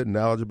they're good,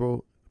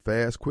 knowledgeable,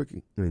 fast, quick,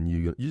 and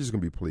you're just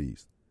going to be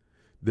pleased.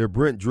 They're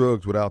Brent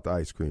drugs without the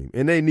ice cream.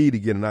 And they need to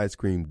get an ice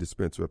cream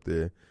dispenser up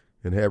there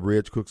and have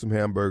Reg cook some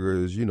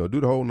hamburgers, do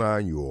the whole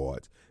 9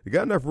 yards. They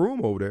got enough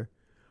room over there.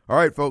 All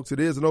right, folks, it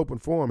is an open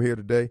forum here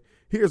today.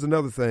 Here's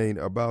another thing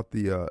about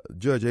the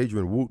Judge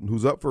Adrienne Wooten,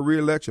 who's up for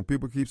re-election.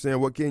 People keep saying,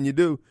 what can you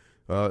do?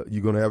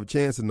 You're going to have a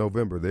chance in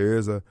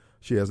November.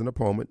 She has an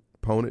opponent,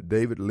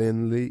 David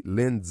Lindsey,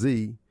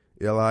 Lindzey.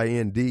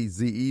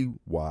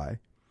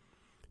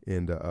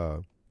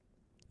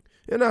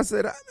 And I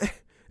said,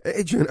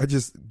 Adrienne,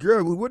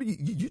 girl, what are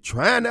you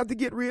trying not to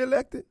get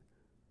reelected?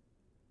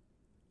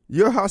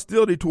 Your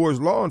hostility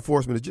towards law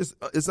enforcement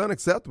it's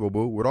unacceptable,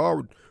 boo, with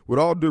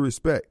all due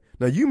respect.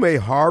 Now, you may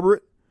harbor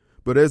it,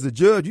 but as a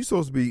judge, you're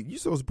supposed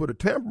to put a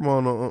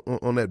temperament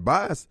on that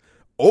bias,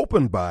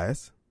 open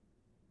bias.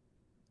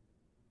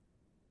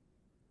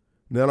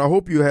 Now, I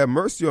hope you have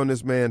mercy on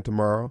this man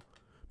tomorrow,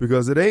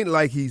 because it ain't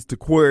like he's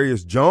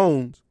Taquarius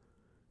Jones.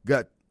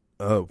 Got,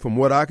 from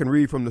what I can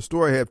read from the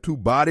story, have 2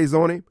 bodies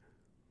on him,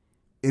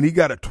 and he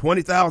got a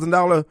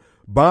 $20,000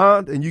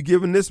 bond, and you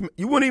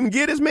wouldn't even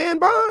get his man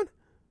bond?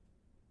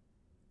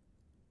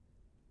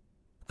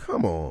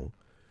 Come on.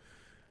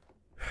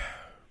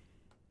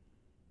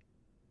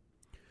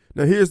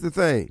 Now, here's the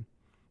thing.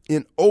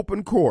 In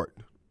open court,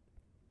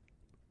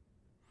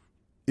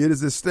 it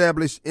is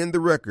established in the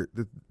record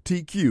that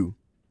TQ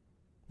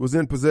was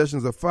in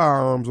possession of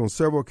firearms on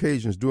several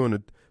occasions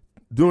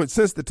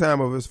since the time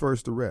of his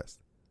first arrest.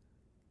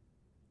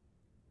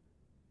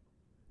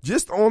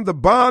 Just on the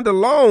bond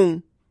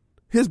alone,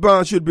 his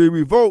bond should be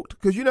revoked,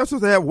 because you're not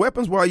supposed to have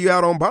weapons while you're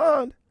out on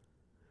bond,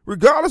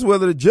 regardless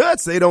whether the judge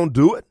say don't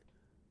do it.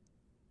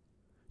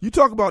 You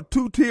talk about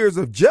 2 tiers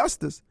of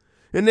justice,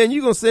 and then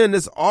you're going to send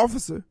this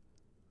officer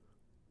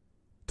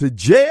to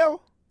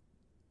jail?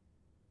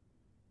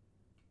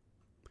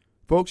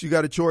 Folks, you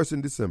got a choice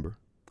in November,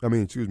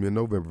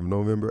 from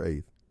November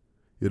 8th.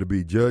 It'll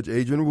be Judge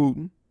Adrienne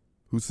Wooten,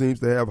 who seems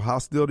to have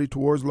hostility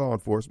towards law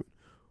enforcement,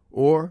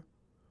 or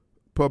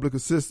Public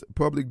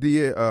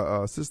DA,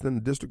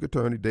 Assistant District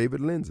Attorney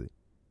David Lindsey.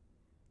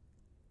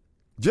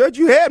 Judge,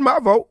 you had my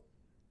vote,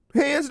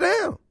 hands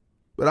down.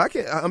 But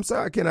I'm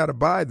sorry, I cannot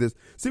abide this.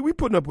 See, we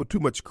putting up with too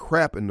much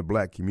crap in the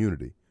black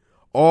community,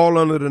 all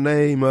under the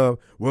name of,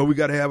 well, we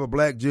got to have a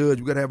black judge,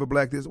 we got to have a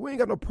black this. We ain't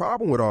got no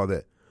problem with all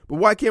that. But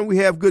why can't we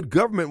have good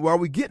government while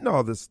we getting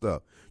all this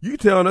stuff? You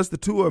telling us the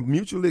 2 are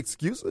mutually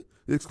exclusive?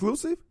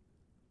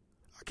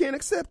 I can't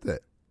accept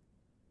that.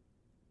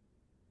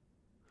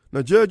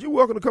 Now, Judge, you're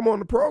welcome to come on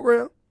the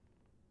program.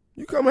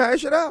 You come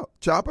hash it out,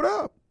 chop it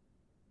up.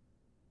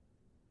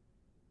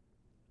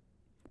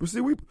 But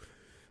see,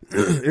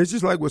 it's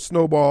just like with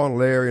Snowball and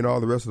Larry and all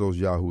the rest of those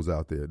yahoos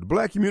out there. The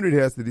black community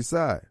has to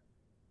decide.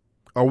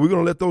 Are we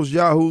going to let those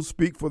yahoos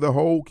speak for the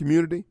whole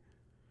community?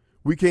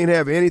 We can't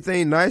have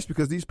anything nice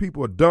because these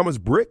people are dumb as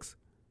bricks?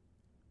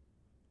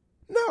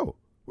 No.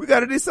 We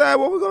got to decide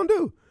what we're going to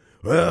do.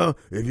 Well,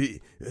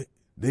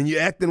 Then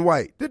you're acting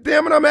white.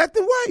 Damn it, I'm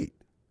acting white.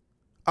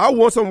 I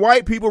want some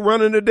white people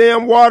running the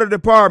damn water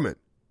department.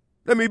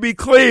 Let me be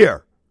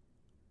clear.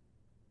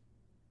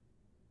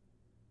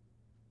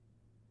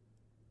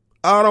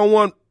 I don't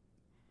want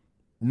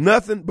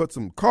nothing but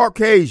some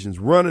Caucasians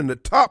running the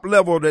top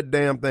level of that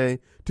damn thing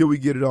till we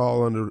get it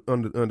all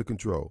under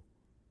control.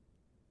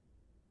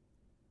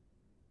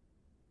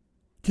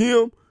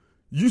 Kim,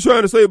 you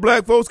trying to say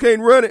black folks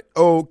can't run it?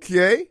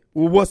 Okay.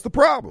 Well, what's the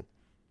problem?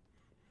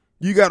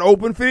 You got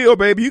open field,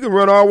 baby. You can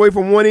run all the way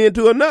from one end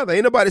to another.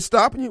 Ain't nobody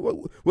stopping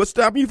you. What's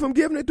stopping you from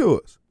giving it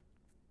to us?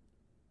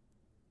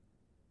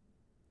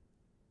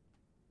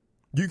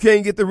 You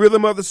can't get the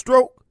rhythm of the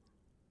stroke.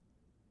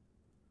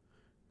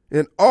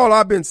 And all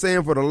I've been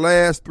saying for the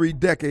last 3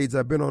 decades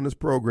I've been on this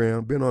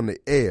program, been on the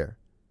air,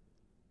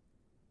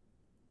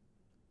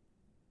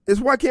 is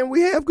why can't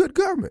we have good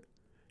government?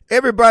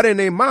 Everybody and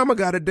their mama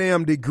got a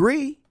damn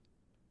degree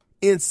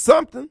in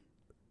something.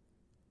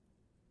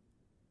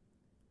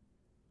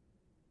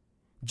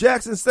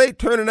 Jackson State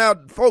turning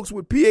out folks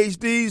with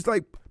PhDs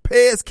like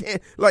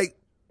like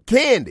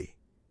candy.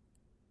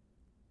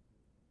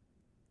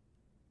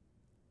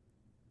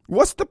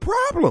 What's the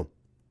problem?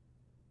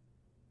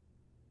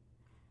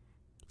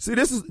 See,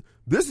 this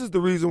is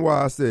the reason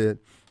why I said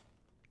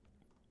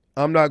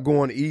I'm not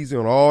going easy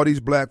on all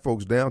these black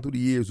folks down through the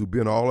years who've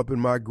been all up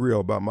in my grill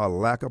about my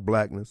lack of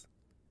blackness.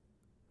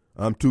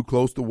 I'm too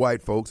close to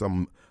white folks.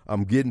 I'm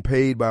getting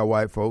paid by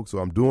white folks, so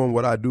I'm doing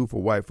what I do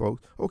for white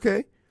folks.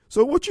 Okay,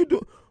 so what you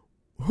do?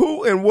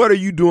 Who and what are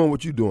you doing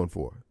what you doing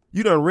for?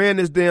 You done ran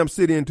this damn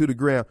city into the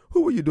ground.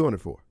 Who are you doing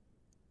it for?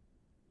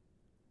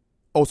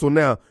 Oh, so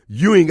now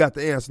you ain't got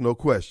to answer no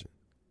question.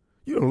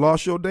 You done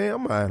lost your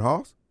damn mind,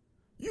 Hoss.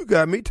 You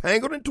got me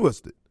tangled and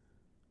twisted.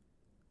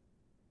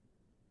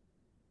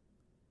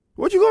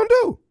 What you gonna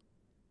do?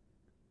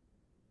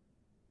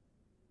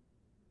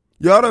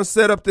 Y'all done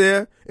sat up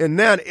there, and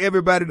now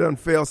everybody done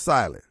fell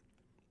silent.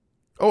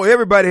 Oh,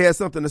 everybody has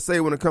something to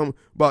say when it comes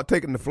about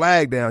taking the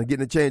flag down,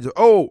 getting a change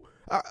of,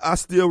 I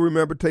still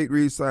remember Tate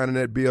Reeves signing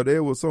that bill.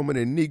 There were so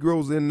many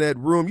Negroes in that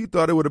room. You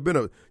thought it would have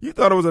been you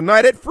thought it was a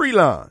night at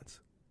Freelons.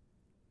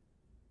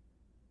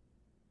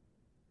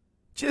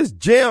 Just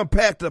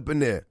jam-packed up in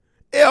there,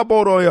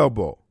 elbow to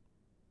elbow.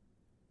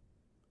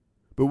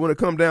 But when it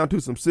come down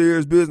to some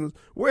serious business,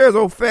 where's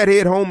old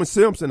fathead Homer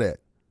Simpson at?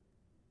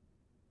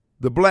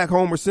 The black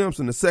Homer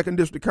Simpson, the 2nd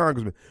District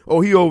Congressman.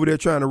 Oh, he over there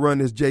trying to run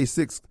this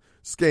J6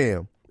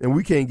 scam, and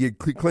we can't get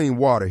clean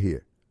water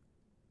here.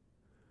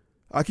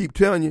 I keep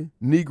telling you,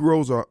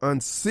 Negroes are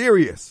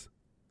unserious.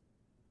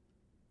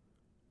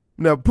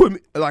 Now, put me,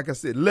 like I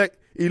said,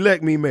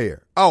 elect me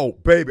mayor. Oh,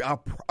 baby, I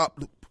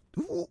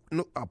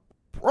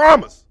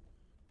promise.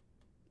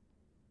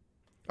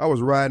 I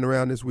was riding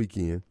around this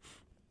weekend,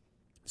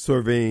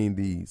 surveying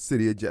the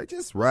city of Jack,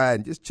 just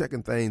riding, just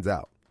checking things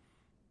out.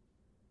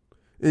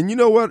 And you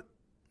know what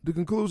the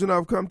conclusion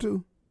I've come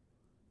to?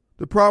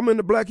 The problem in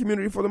the black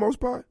community, for the most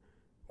part,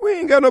 we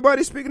ain't got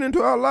nobody speaking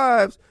into our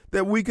lives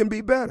that we can be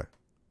better.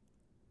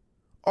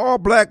 All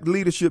black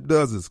leadership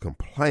does is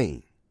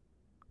complain.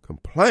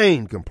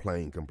 Complain.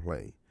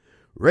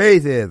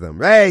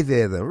 Racism.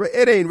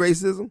 It ain't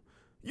racism.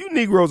 You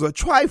Negroes are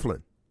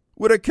trifling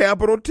with a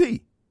capital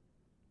T.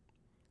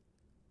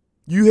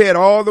 You had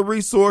all the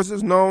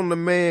resources known to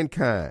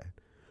mankind.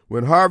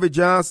 When Harvey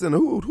Johnson,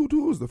 who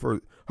was the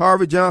first?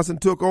 Harvey Johnson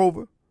took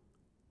over.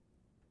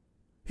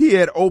 He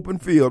had open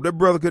field. That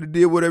brother could have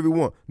did whatever he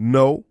wanted.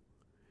 No.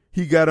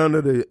 He got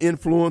under the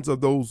influence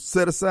of those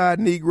set-aside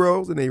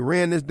Negroes, and they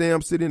ran this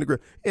damn city in the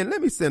ground. And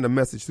let me send a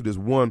message to this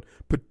one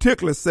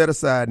particular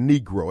set-aside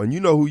Negro. And you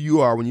know who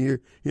you are when you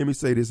hear me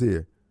say this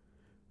here.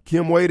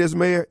 Kim Wade as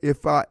mayor,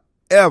 if I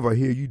ever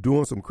hear you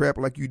doing some crap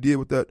like you did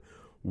with that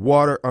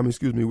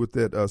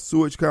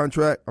sewage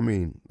contract,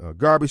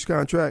 garbage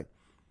contract,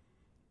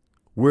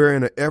 where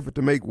in an effort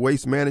to make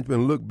waste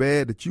management look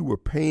bad, that you were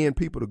paying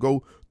people to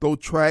go throw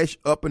trash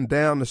up and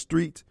down the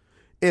streets.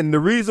 And the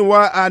reason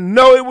why I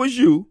know it was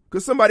you,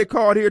 because somebody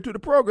called here to the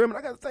program, and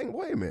I got to think,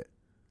 wait a minute.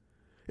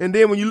 And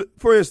then when you,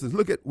 for instance,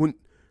 look at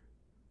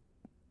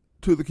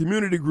to the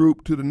community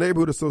group, to the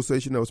neighborhood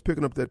association that was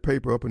picking up that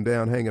paper up and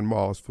down Hanging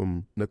Moss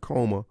from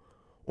Nakoma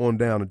on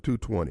down to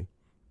 220.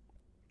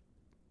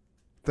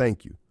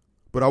 Thank you.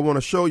 But I want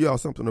to show y'all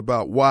something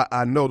about why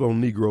I know those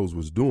Negroes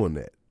was doing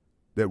that.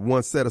 That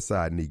one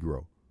set-aside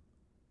Negro.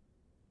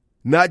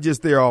 Not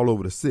just there all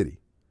over the city.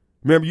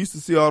 Remember, you used to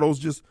see all those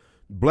just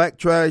black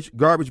trash,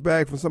 garbage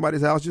bag from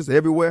somebody's house just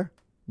everywhere?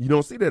 You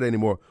don't see that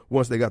anymore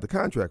once they got the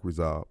contract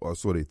resolved, or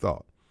so they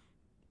thought.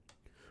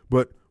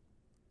 But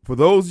for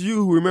those of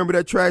you who remember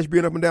that trash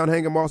being up and down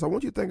Hanging Moss, I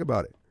want you to think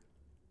about it.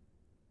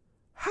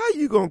 How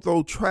you going to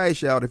throw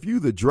trash out if you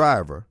the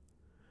driver?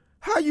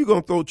 How you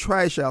going to throw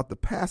trash out the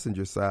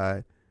passenger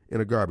side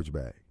in a garbage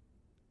bag?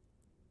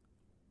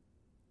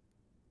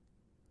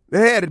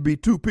 There had to be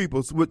two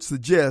people, which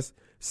suggests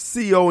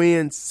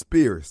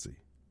conspiracy.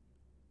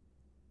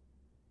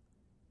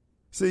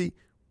 See,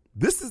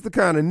 this is the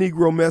kind of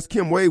Negro mess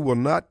Kim Wade will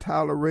not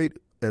tolerate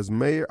as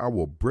mayor. I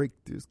will break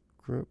this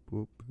crap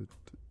up.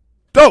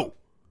 Dope!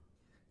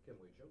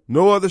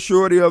 No other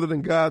surety other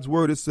than God's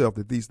word itself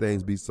that these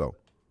things be so.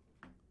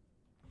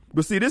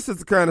 But see, this is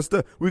the kind of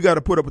stuff we got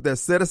to put up with, that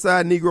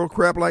set-aside Negro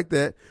crap like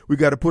that. We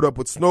got to put up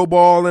with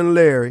Snowball and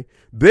Larry.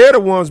 They're the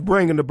ones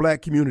bringing the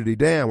black community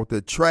down with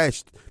the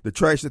trash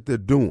that they're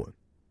doing.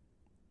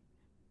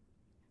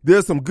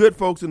 There's some good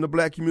folks in the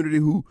black community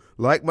who,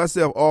 like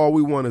myself, all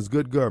we want is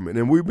good government,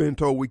 and we've been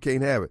told we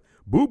can't have it.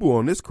 Boo-boo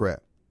on this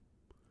crap.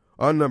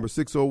 Our number,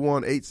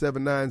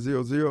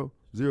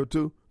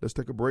 601-879-0002. Let's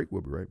take a break.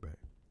 We'll be right back.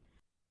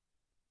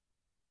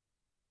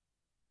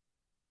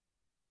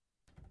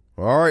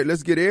 All right,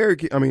 let's get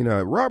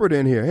Robert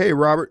in here. Hey,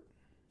 Robert.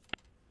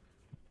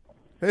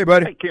 Hey,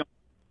 buddy. Hey, Kim.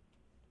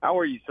 How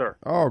are you, sir?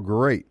 Oh,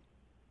 great.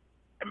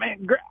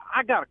 Man,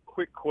 I got a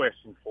quick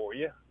question for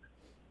you.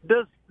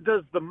 Does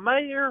the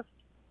mayor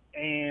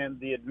and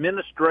the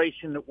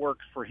administration that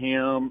works for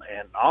him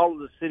and all of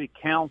the city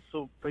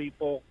council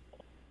people,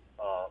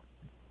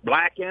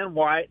 black and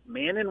white,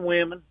 men and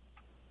women,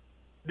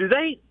 do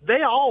they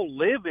all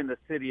live in the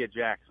city of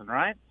Jackson,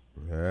 right?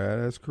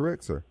 That's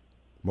correct, sir.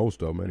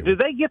 Most of them, anyway. Do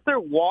they get their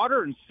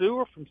water and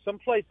sewer from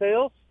someplace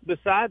else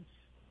besides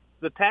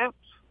the taps?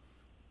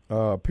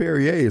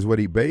 Perrier is what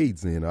he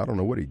bathes in. I don't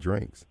know what he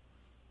drinks.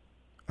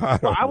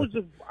 I was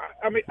just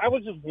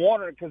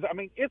wondering, because,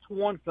 it's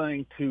one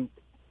thing to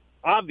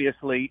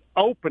obviously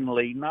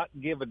openly not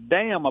give a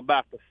damn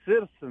about the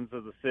citizens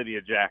of the city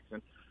of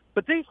Jackson,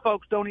 but these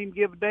folks don't even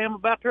give a damn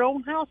about their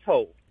own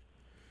household.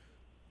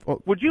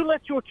 Well, would you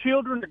let your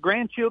children or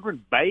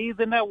grandchildren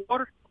bathe in that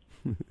water?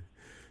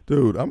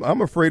 Dude,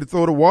 I'm afraid to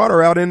throw the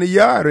water out in the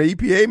yard. The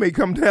EPA may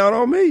come down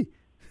on me.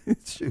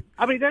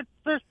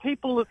 There's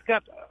people that's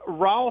got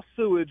raw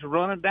sewage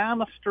running down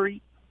the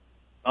street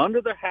under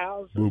their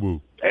houses.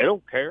 Boo-boo. They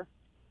don't care.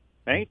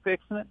 They ain't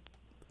fixing it.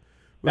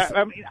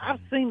 I've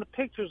seen the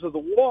pictures of the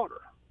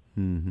water.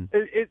 Mm-hmm.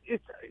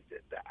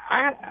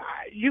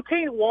 You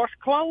can't wash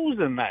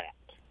clothes in that.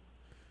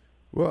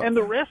 Well, and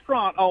the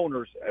restaurant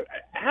owners,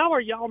 how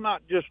are y'all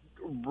not just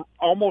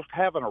almost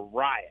having a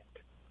riot?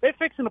 They're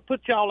fixing to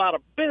put y'all out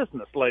of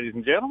business, ladies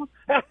and gentlemen.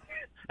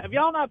 Have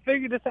y'all not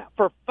figured this out?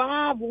 For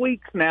 5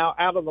 weeks now,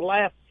 out of the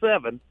last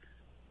 7,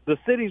 the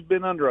city's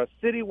been under a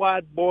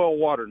citywide boil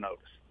water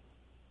notice.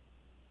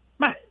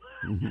 Man,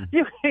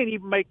 you can't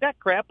even make that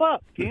crap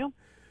up, Kim.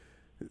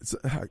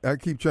 I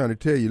keep trying to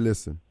tell you,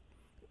 listen,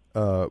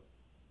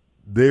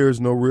 there's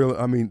no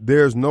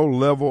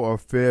level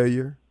of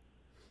failure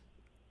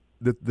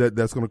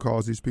that's going to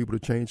cause these people to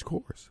change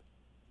course.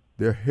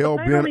 They're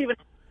hell-bent.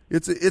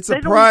 It's a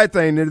pride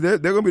thing. They're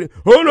going to be,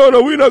 oh,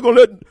 no, we're not going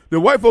to let the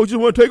white folks just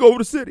want to take over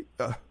the city.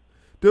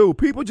 Dude,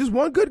 people just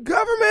want good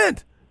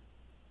government.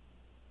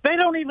 They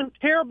don't even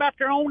care about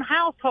their own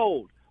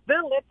household.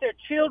 They'll let their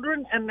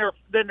children and their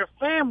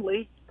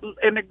family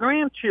and their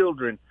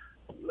grandchildren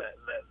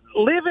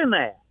live in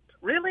that.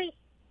 Really?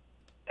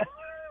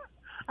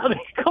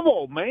 Come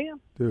on, man.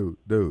 Dude,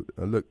 look,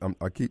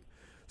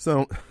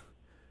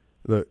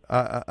 Look,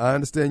 I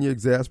understand your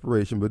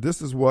exasperation, but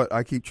this is what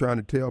I keep trying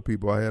to tell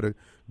people. I had a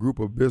group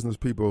of business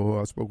people who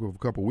I spoke with a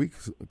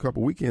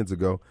couple weekends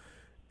ago,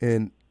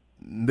 and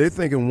they're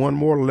thinking one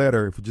more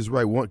letter. If you just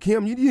write one,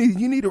 Kim,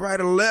 you need to write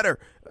a letter.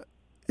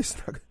 It's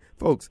not,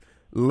 folks.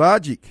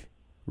 Logic,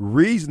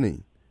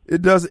 reasoning.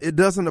 It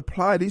doesn't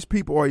apply. These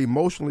people are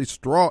emotionally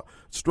strung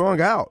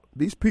out.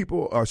 These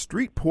people are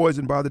street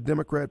poisoned by the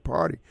Democrat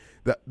Party.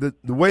 The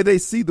way they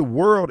see the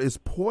world is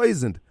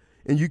poisoned.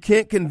 And you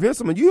can't convince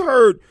them. And you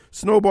heard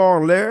Snowball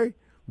and Larry.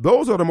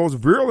 Those are the most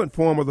virulent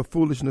form of the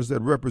foolishness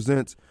that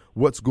represents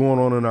what's going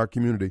on in our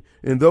community.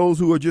 And those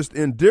who are just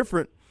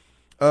indifferent,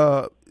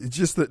 that's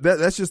just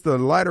the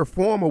lighter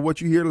form of what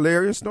you hear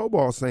Larry and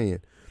Snowball saying.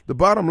 The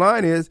bottom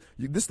line is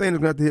this thing is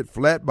going to have to hit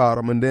flat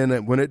bottom. And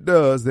then when it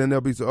does, then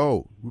they'll be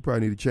we probably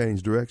need to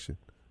change direction.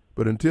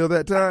 But until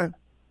that time,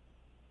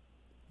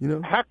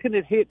 how can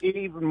it hit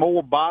even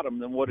more bottom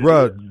than what it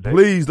is?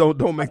 Please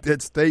don't make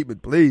that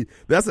statement, please.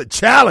 That's a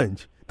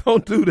challenge.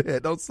 Don't do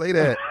that. Don't say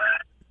that.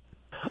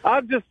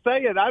 I'm just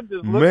saying.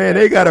 Man,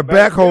 they got a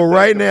backhoe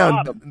right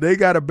now. They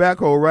got a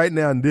backhoe right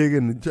now and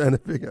digging and trying to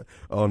figure out,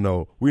 oh,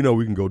 no, we know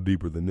we can go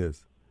deeper than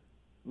this.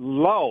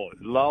 Lord.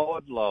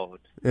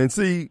 And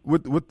see,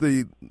 with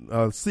the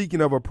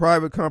seeking of a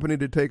private company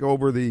to take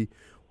over the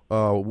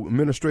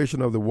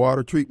administration of the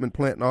water treatment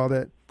plant and all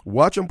that,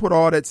 watch them put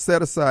all that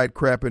set-aside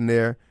crap in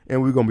there,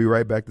 and we're going to be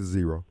right back to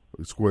zero,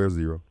 square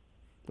zero.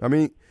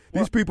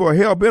 These people are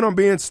hell-bent on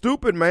being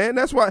stupid, man.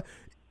 That's why,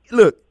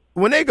 look,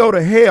 when they go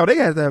to hell, they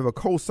have to have a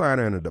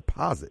cosigner and a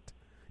deposit.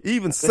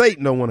 Even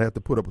Satan don't want to have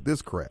to put up with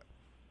this crap.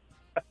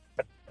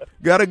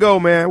 Got to go,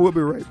 man. We'll be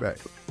right back.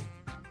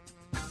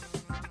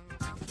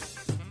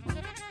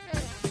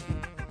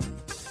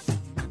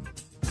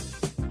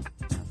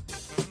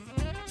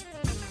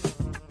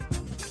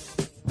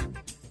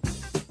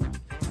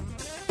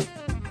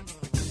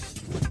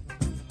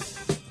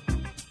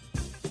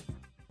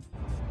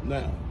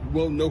 Now, you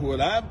won't know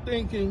what I'm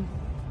thinking.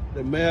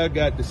 The mayor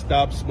got to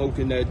stop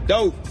smoking that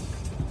dope.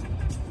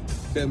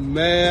 The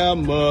mayor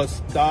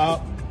must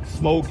stop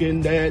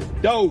smoking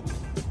that dope.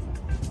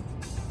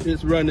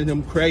 is running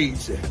them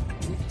crazy.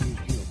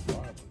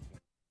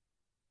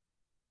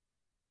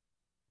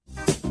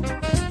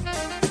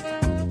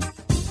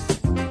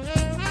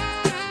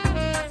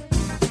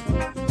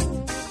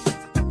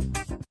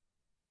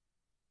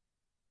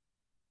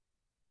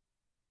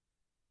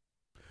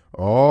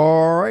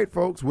 All right,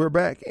 folks, we're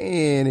back,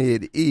 and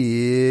it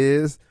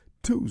is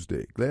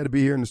Tuesday. Glad to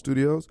be here in the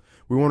studios.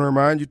 We want to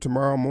remind you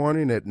tomorrow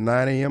morning at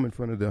 9 a.m. in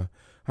front of the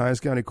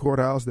Hinds County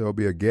Courthouse, there will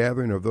be a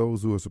gathering of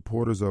those who are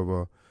supporters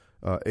of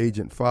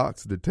Agent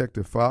Fox,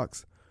 Detective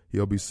Fox.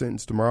 He'll be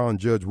sentenced tomorrow in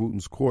Judge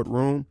Wooten's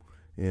courtroom.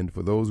 And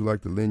for those who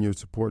like to lend your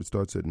support, it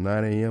starts at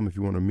 9 a.m. If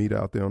you want to meet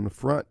out there on the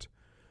front,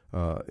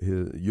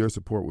 your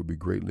support would be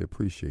greatly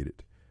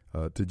appreciated.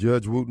 To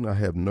Judge Wooten, I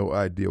have no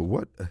idea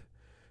what.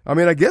 I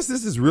mean, I guess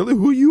this is really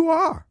who you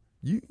are.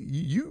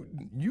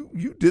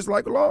 You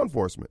dislike law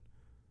enforcement.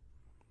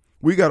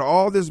 We got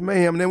all this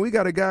mayhem, and then we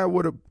got a guy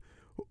with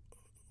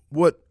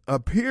what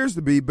appears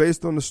to be,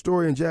 based on the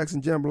story in Jackson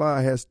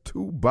Jambalaya, has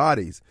 2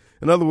 bodies.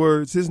 In other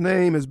words, his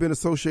name has been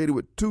associated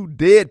with 2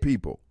 dead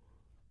people.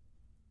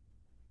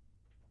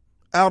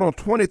 Out on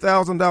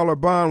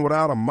 $20,000 bond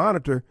without a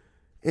monitor,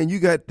 and you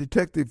got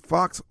Detective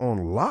Fox on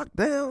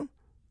lockdown?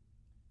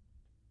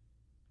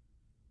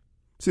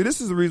 See,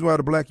 this is the reason why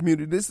the black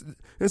community,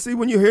 and see,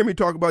 when you hear me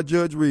talk about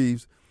Judge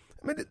Reeves,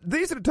 I mean,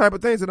 these are the type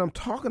of things that I'm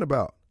talking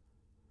about.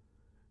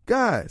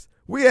 Guys,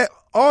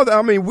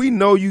 we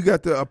know you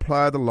got to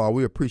apply the law.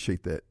 We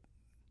appreciate that.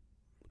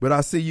 But I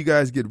see you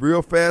guys get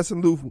real fast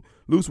and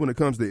loose when it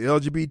comes to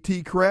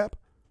LGBT crap.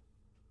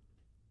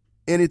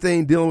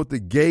 Anything dealing with the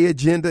gay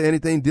agenda,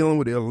 anything dealing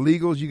with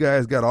illegals, you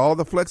guys got all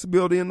the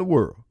flexibility in the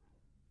world.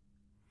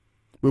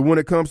 But when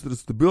it comes to the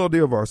stability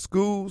of our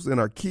schools and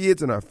our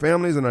kids and our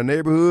families and our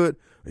neighborhood,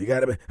 you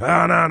got to be,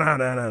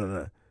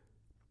 no.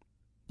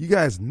 You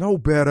guys know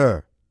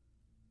better.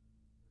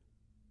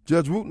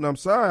 Judge Wooten, I'm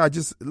sorry.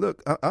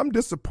 I'm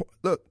disappointed.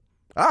 Look,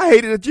 I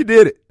hated that you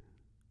did it.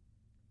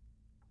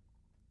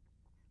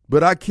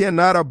 But I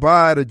cannot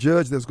abide a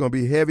judge that's going to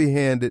be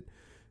heavy-handed,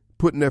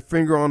 putting their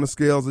finger on the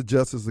scales of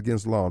justice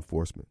against law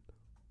enforcement.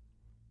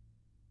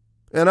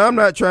 And I'm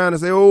not trying to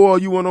say, oh, well,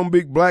 you want them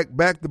big black,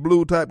 back the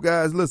blue type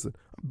guys. Listen,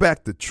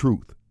 back the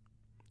truth.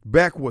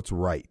 Back what's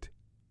right.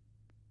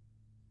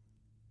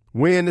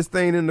 Weighing this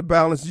thing in the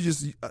balance, you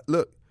just,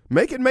 look,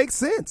 make it make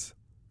sense.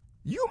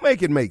 You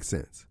make it make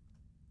sense.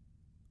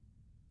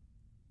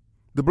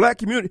 The black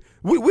community,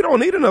 we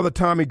don't need another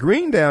Tommy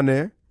Green down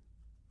there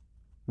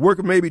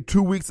working maybe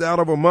 2 weeks out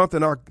of a month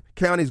and our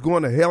county's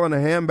going to hell in a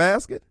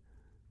handbasket.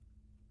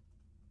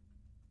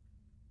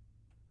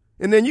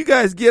 And then you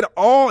guys get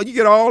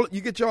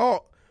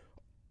your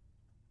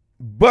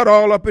butt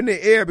all up in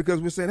the air because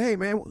we're saying, hey,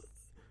 man,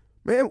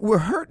 we're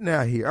hurting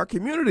out here. Our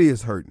community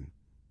is hurting.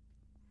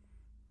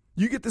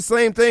 You get the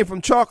same thing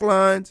from Chalk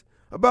Lines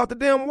about the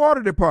damn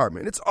water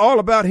department. It's all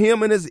about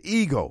him and his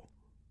ego.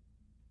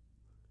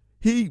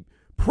 He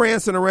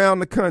prancing around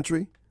the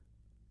country.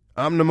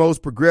 I'm the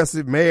most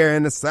progressive mayor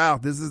in the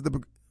South.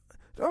 Don't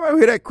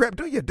hear that crap.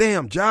 Do your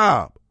damn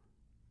job.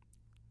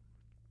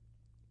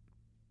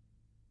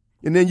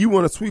 And then you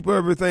want to sweep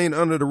everything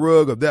under the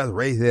rug of that's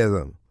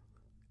racism,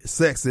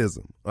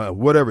 sexism,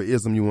 whatever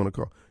ism you want to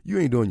call. You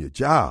ain't doing your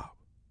job.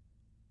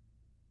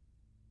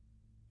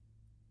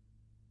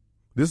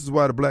 This is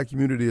why the black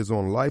community is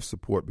on life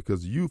support,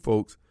 because you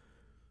folks,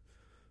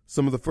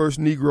 some of the first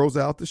Negroes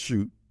out the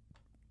chute,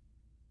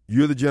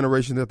 you're the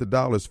generation that the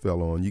dollars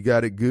fell on. You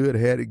got it good,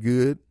 had it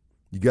good.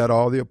 You got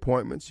all the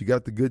appointments. You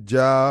got the good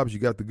jobs. You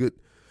got the good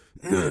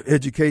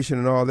education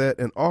and all that.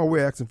 And all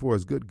we're asking for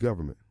is good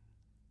government.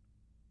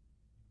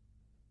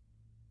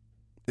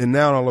 And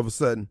now all of a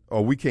sudden,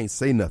 we can't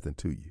say nothing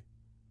to you.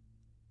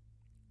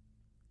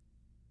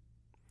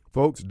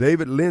 Folks,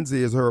 David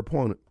Lindsay is her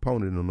opponent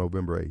on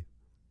November 8th.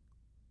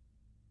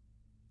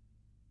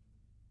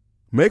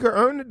 Make her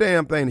earn the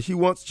damn thing. She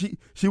wants to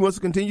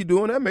continue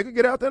doing that. Make her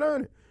get out there and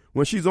earn it.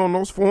 When she's on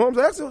those forums,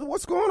 ask her,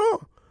 what's going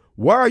on?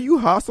 Why are you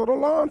hostile to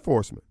law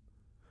enforcement?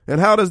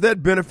 And how does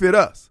that benefit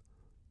us,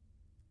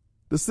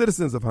 the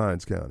citizens of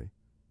Hinds County?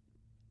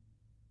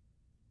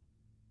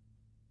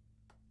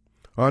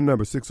 Our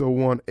number,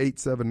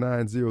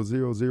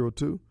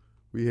 601-879-0002.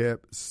 We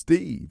have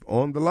Steve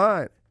on the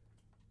line.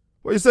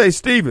 What do you say,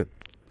 Steven?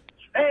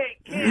 Hey,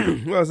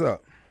 Ken. What's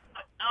up?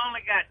 I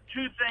only got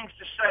 2 things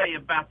to say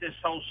about this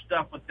whole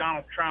stuff with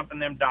Donald Trump and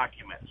them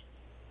documents.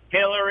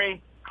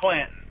 Hillary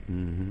Clinton.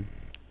 Mm-hmm.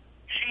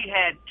 She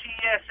had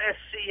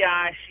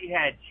TSSCI, she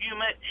had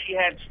HUMIT, she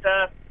had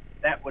stuff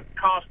that would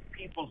cost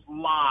people's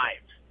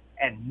lives.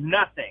 And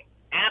nothing,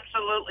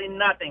 absolutely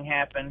nothing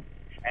happened.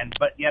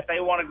 But yet they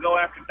want to go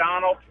after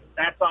Donald.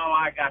 That's all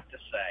I got to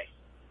say.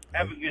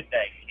 Have a good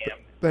day, Kim.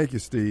 Thank you,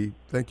 Steve.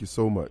 Thank you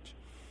so much.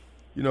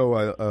 You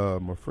know,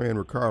 my friend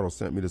Ricardo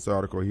sent me this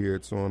article here.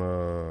 It's on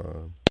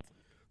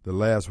The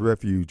Last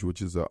Refuge,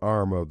 which is an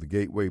arm of the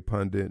Gateway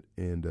Pundit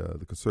and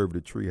the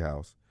Conservative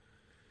Treehouse.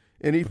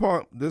 And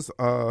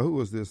who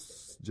was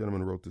this gentleman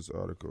who wrote this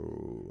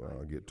article?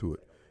 I'll get to it.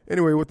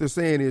 Anyway, what they're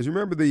saying is,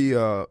 remember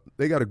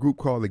they got a group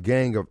called the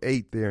Gang of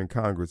Eight there in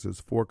Congress.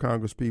 There's 4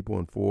 Congress people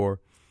and 4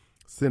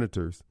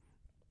 senators.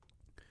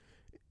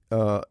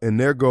 And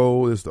their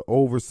goal is to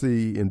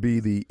oversee and be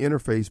the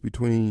interface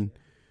between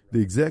the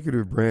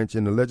executive branch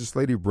and the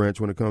legislative branch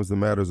when it comes to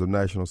matters of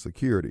national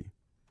security.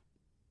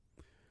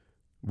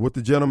 What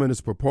the gentleman is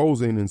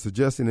proposing and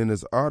suggesting in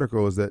this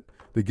article is that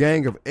the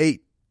Gang of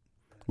Eight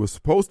was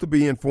supposed to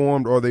be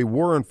informed, or they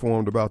were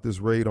informed, about this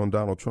raid on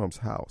Donald Trump's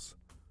house.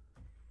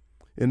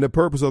 And the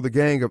purpose of the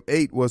Gang of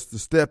Eight was to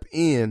step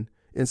in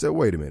and say,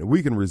 wait a minute,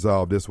 we can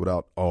resolve this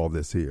without all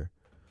this here.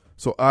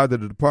 So either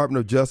the Department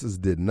of Justice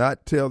did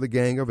not tell the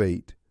Gang of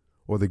Eight,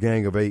 or the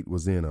Gang of Eight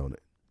was in on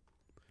it.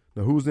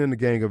 Now, who's in the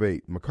Gang of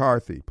Eight?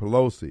 McCarthy,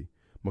 Pelosi,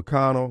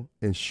 McConnell,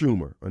 and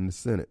Schumer in the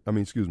Senate.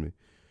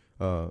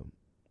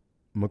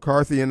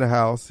 McCarthy in the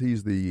House.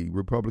 He's the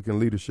Republican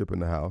leadership in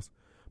the House.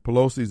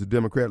 Pelosi's the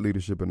Democrat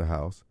leadership in the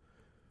House.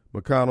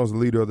 McConnell's the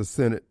leader of the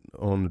Senate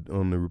on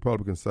the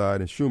Republican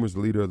side, and Schumer's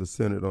the leader of the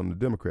Senate on the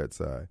Democrat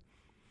side.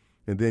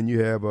 And then you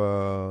have,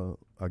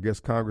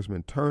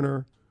 Congressman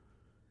Turner,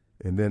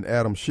 and then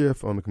Adam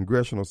Schiff on the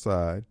congressional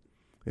side.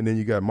 And then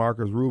you got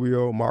Marco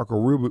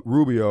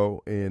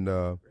Rubio,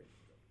 and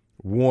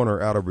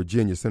Warner out of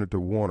Virginia, Senator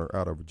Warner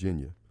out of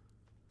Virginia.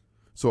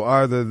 So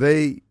either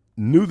they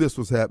knew this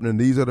was happening,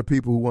 these are the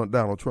people who want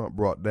Donald Trump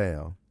brought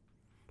down,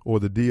 or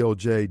the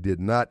DOJ did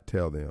not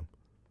tell them,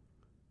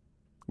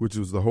 which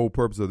was the whole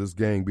purpose of this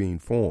gang being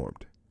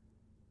formed.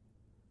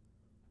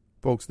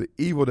 Folks, the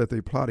evil that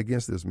they plot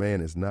against this man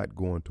is not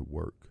going to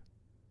work.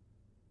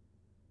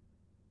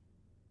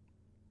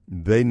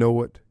 They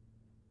know it.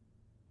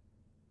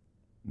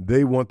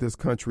 They want this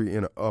country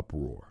in an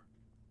uproar.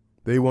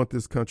 They want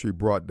this country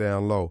brought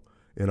down low.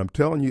 And I'm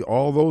telling you,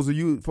 all those of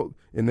you,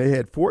 and they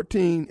had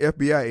 14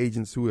 FBI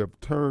agents who have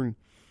turned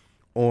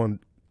on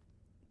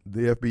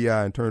the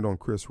FBI and turned on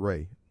Chris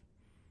Wray.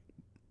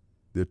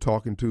 They're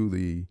talking to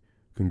the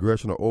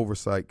congressional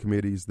oversight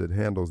committees that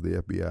handles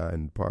the FBI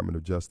and Department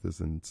of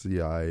Justice and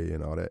CIA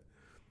and all that.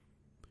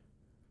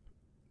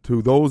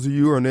 To those of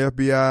you who are in the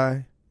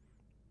FBI,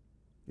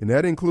 and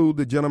that includes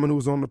the gentleman who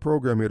was on the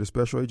program here, the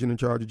special agent in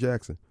charge of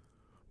Jackson.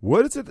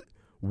 What is it?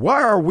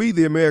 Why are we,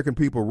 the American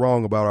people,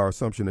 wrong about our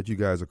assumption that you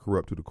guys are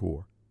corrupt to the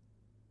core?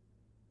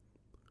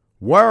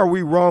 Why are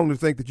we wrong to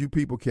think that you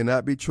people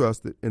cannot be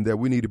trusted and that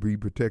we need to be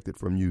protected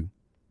from you,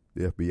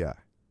 the FBI?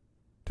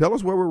 Tell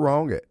us where we're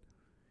wrong at.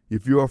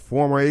 If you're a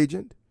former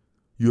agent,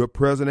 you're a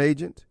present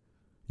agent,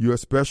 you're a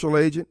special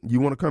agent, you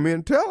want to come in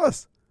and tell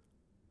us.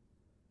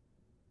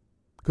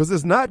 Because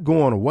it's not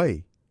going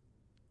away.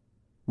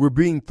 We're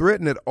being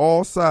threatened at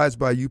all sides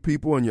by you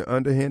people and your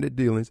underhanded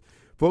dealings.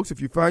 Folks,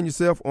 if you find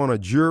yourself on a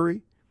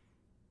jury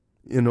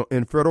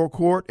in federal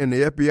court and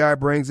the FBI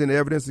brings in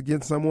evidence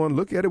against someone,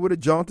 look at it with a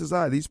jaundiced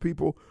eye. These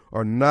people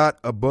are not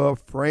above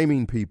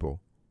framing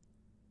people.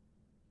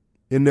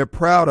 And they're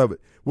proud of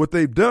it. What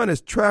they've done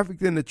is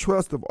trafficked in the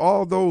trust of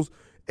all those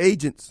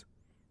agents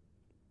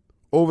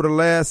over the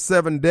last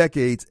 7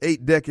 decades,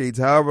 8 decades,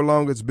 however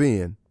long it's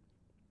been.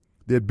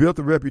 They built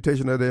the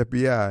reputation of the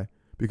FBI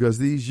because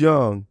these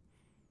young,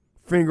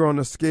 finger on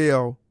the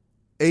scale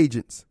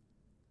agents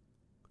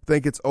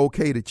think it's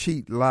okay to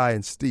cheat, lie,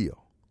 and steal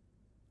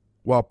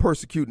while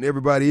persecuting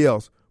everybody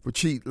else for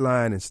cheat,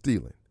 lying, and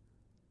stealing.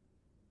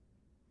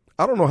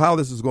 I don't know how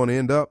this is going to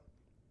end up,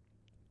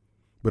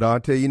 but I'll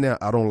tell you now,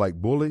 I don't like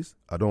bullies.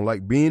 I don't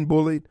like being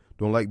bullied.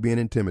 Don't like being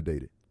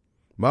intimidated.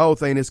 My whole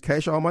thing is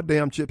cash all my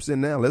damn chips in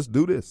now. Let's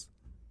do this.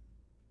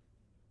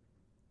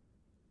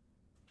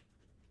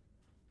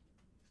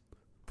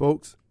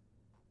 Folks,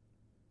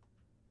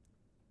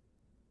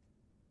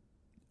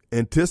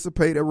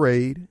 anticipate a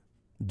raid.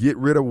 Get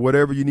rid of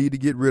whatever you need to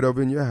get rid of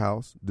in your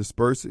house.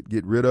 Disperse it.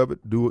 Get rid of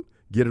it. Do it.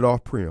 Get it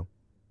off prem.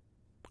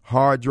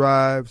 Hard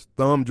drives,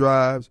 thumb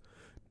drives.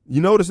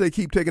 You notice they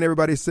keep taking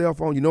everybody's cell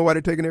phone. You know why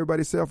they're taking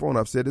everybody's cell phone?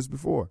 I've said this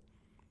before.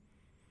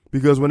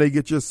 Because when they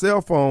get your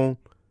cell phone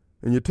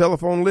and your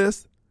telephone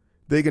list,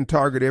 they can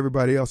target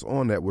everybody else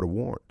on that with a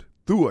warrant,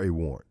 through a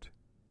warrant.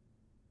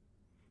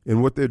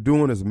 And what they're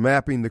doing is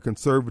mapping the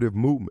conservative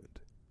movement.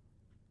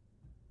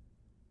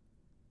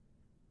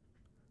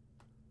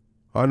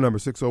 Our number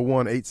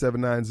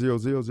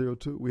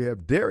 601-879-0002. We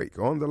have Derek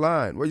on the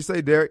line. What do you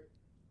say, Derek?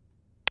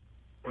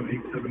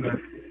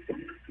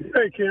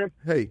 Hey, Ken.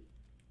 Hey.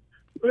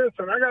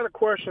 Listen, I got a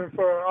question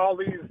for all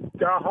these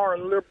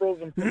diehard liberals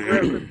and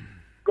progressives.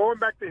 Going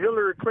back to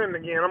Hillary Clinton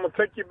again, I'm going to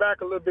take you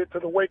back a little bit to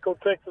the Waco,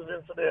 Texas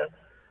incident.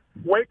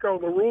 Waco,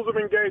 the rules of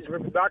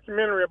engagement, the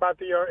documentary about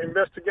the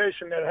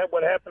investigation that had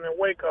what happened in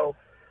Waco.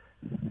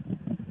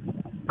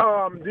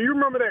 Do you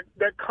remember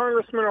that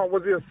congressman, or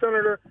was he a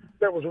senator,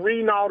 that was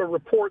reading all the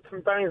reports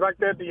and things like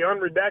that, the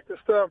unredacted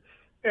stuff,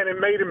 and it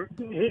made him,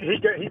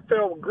 he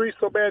fell with grease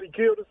so bad he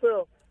killed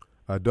himself?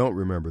 I don't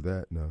remember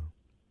that, no.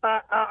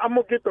 I'm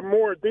going to get the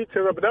more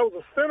details of it. That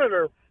was a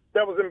senator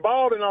that was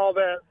involved in all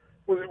that.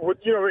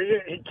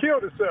 He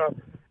killed himself.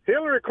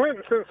 Hillary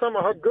Clinton sent some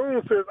of her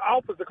goons to his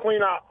office to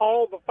clean out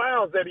all the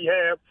files that he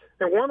had,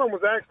 and one of them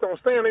was asked on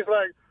stand. He's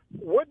like,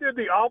 what did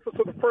the office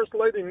of the First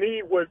Lady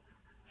need with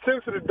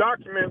sensitive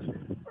documents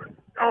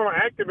on an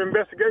active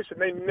investigation?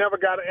 They never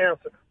got an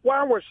answer.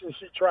 Why wasn't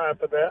she tried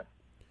for that?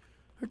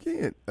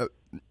 Again,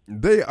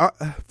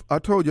 I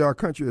told you our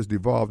country has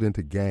devolved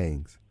into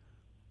gangs.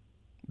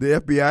 The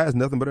FBI is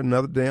nothing but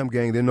another damn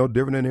gang. They're no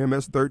different than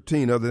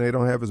MS-13, other than they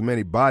don't have as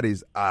many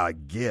bodies, I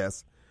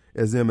guess,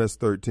 as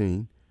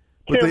MS-13.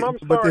 But, Kim,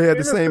 but they had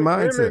the same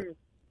mindset.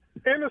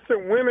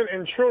 Innocent women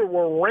and children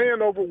were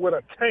ran over with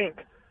a tank,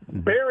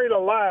 buried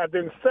alive,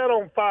 then set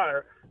on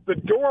fire. The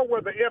door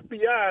where the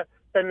FBI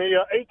and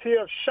the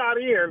ATF shot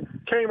in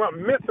came up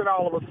missing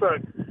all of a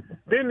sudden.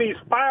 Then these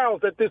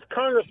files that this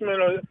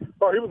congressman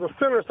or he was a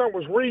senator or something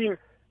was reading,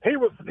 he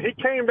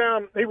came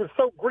down, he was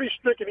so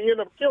grief-stricken he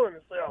ended up killing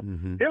himself.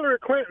 Hillary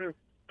Clinton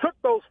took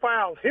those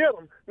files, hid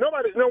them.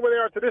 Nobody knows where they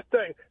are to this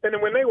day. And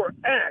then when they were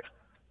asked,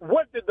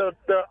 what did the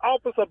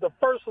office of the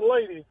First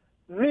Lady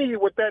need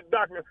with that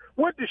document?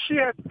 What did she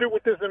have to do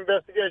with this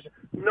investigation?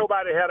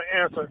 Nobody had an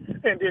answer,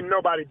 and then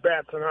nobody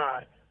bats an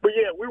eye. But,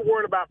 yeah, we're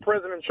worried about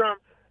President Trump.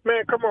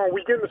 Man, come on,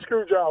 we getting the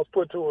screw jobs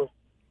put to us.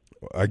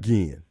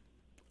 Again.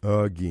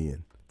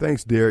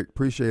 Thanks, Derek.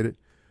 Appreciate it.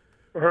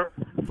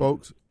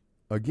 Folks,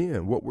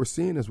 again, what we're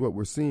seeing is what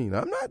we're seeing.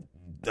 I'm not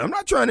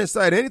trying to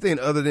incite anything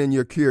other than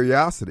your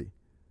curiosity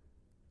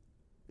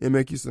and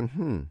make you say,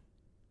 and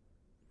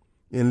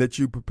let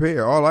you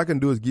prepare. All I can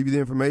do is give you the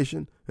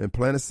information and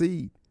plant a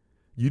seed.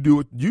 You do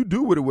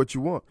with it what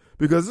you want,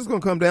 because it's going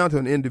to come down to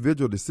an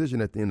individual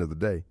decision at the end of the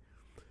day.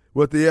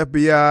 What the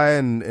FBI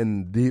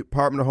and the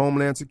Department of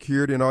Homeland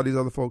Security and all these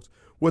other folks,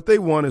 what they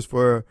want is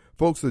for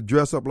folks to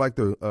dress up like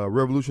the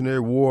Revolutionary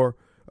War,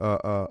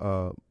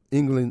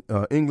 England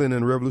in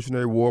the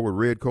Revolutionary War with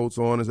red coats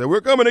on and say,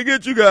 we're coming to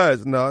get you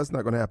guys. No, it's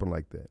not going to happen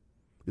like that.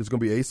 It's going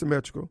to be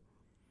asymmetrical.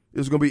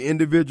 It's going to be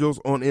individuals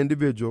on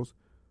individuals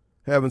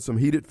having some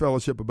heated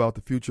fellowship about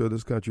the future of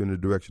this country and the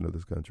direction of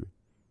this country.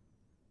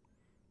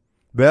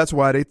 That's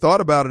why they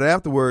thought about it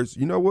afterwards.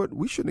 You know what?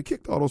 We shouldn't have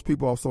kicked all those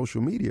people off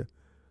social media.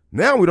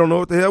 Now we don't know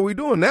what the hell we're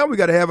doing. Now we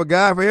got to have a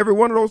guy for every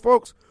one of those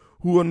folks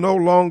who are no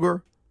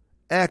longer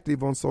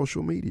active on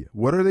social media.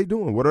 What are they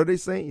doing? What are they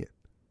saying?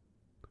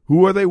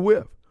 Who are they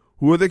with?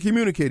 Who are they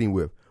communicating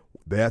with?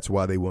 That's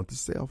why they want the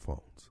cell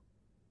phones.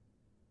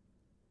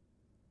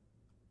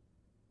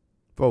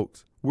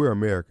 Folks, we're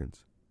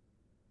Americans.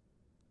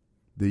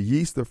 The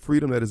yeast of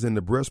freedom that is in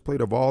the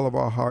breastplate of all of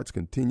our hearts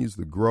continues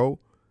to grow.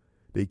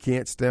 They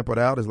can't stamp it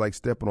out. It's like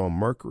stepping on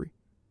mercury.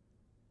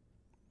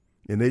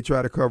 And they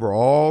try to cover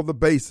all the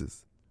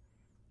bases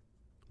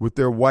with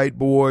their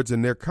whiteboards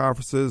and their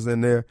conferences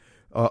and their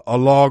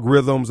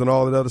logarithms and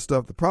all that other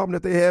stuff. The problem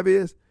that they have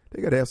is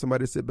they got to have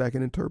somebody to sit back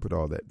and interpret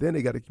all that. Then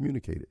they got to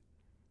communicate it.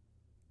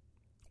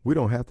 We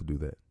don't have to do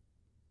that.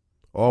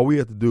 All we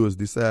have to do is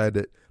decide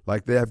that,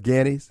 like the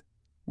Afghanis,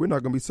 we're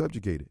not going to be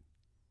subjugated.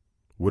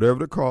 Whatever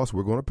the cost,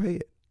 we're going to pay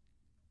it.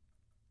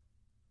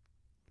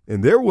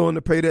 And they're willing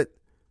to pay that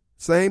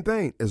same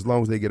thing as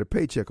long as they get a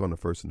paycheck on the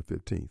 1st and the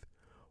 15th.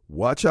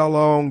 Watch how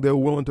long they're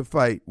willing to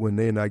fight when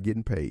they're not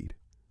getting paid.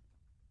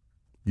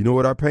 You know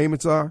what our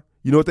payments are?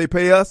 You know what they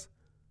pay us?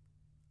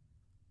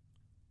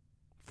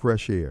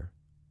 Fresh air.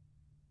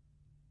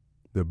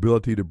 The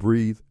ability to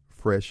breathe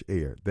fresh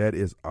air. That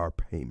is our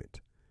payment.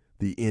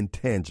 The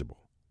intangible.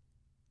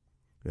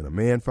 And a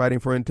man fighting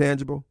for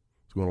intangible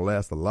is going to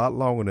last a lot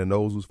longer than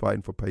those who's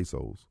fighting for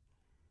pesos.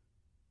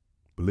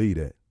 Believe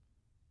that.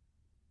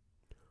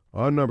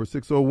 Our number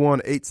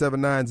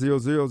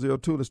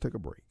 601-879-0002. Let's take a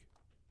break.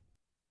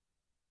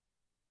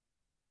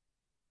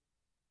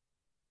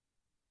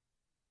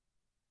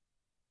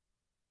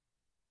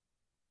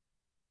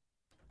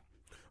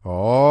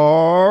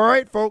 All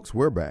right, folks,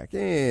 we're back,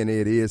 and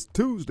it is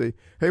Tuesday.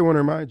 Hey, I want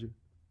to remind you.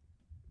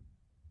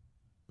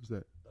 What's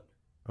that?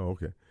 Oh,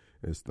 okay.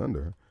 It's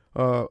thunder.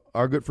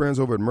 Our good friends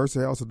over at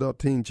Mercy House Adult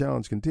Teen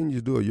Challenge continue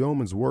to do a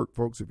yeoman's work,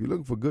 folks. If you're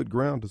looking for good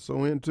ground to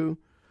sow into,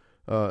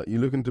 you're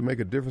looking to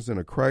make a difference in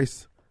a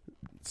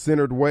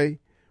Christ-centered way,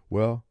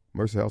 well,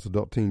 Mercy House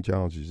Adult Teen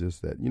Challenge is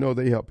just that. You know,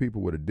 they help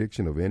people with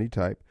addiction of any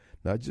type,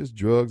 not just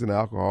drugs and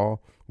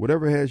alcohol,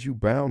 whatever has you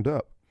bound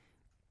up.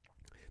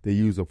 They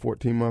use a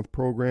 14-month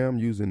program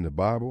using the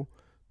Bible,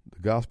 the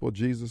gospel of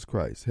Jesus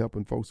Christ,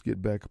 helping folks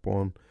get back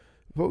upon,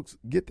 folks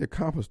get their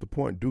compass to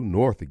point due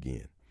north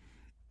again.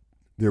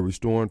 They're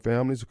restoring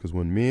families because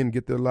when men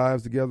get their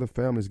lives together,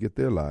 families get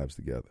their lives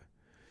together.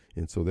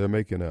 And so they're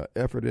making an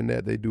effort in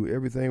that. They do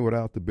everything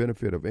without the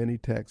benefit of any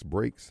tax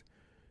breaks,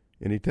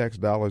 any tax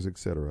dollars,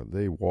 etc.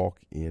 They walk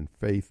in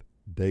faith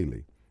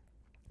daily.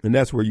 And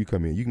that's where you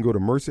come in. You can go to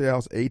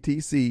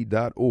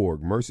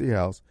mercyhouseatc.org,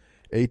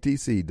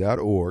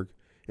 mercyhouseatc.org.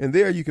 And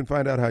there you can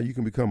find out how you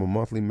can become a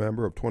monthly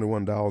member of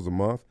 $21 a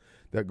month.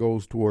 That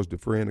goes towards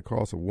defraying the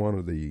cost of one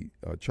of the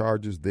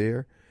charges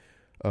there.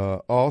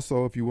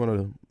 Also, if you want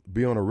to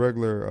be on a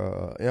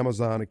regular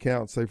Amazon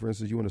account, say, for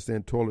instance, you want to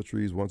send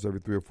toiletries once every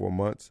 3 or 4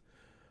 months,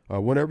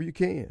 whenever you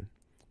can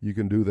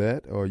do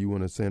that. Or you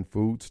want to send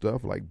food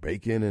stuff like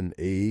bacon and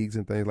eggs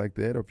and things like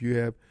that. Or if you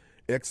have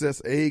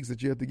excess eggs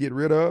that you have to get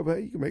rid of, hey,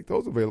 you can make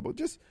those available.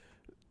 Just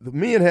the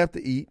men have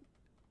to eat.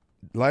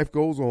 life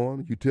goes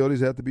on.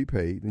 Utilities have to be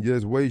paid, and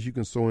there's ways you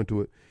can sow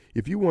into it.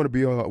 If you want to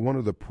be one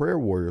of the prayer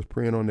warriors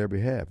praying on their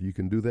behalf, you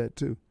can do that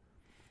too.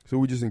 So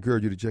we just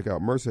encourage you to check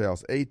out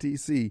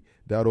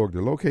mercyhouseatc.org.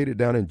 They're located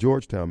down in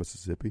Georgetown,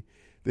 Mississippi.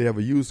 They have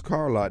a used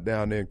car lot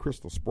down there in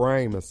Crystal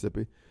Springs,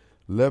 Mississippi,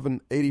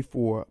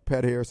 1184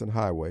 Pat Harrison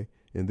Highway.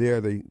 And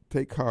there they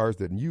take cars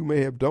that you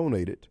may have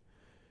donated,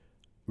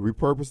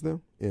 repurpose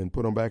them, and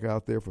put them back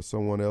out there for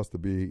someone else to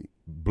be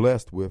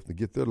blessed with to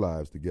get their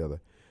lives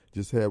together.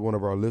 Just had one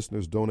of our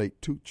listeners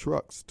donate 2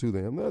 trucks to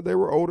them. They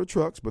were older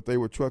trucks, but they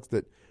were trucks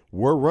that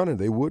were running.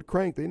 They would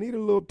crank. They need a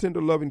little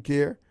tender loving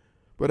care.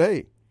 But,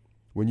 hey,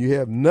 when you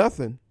have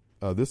nothing,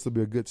 this will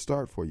be a good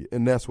start for you.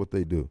 And that's what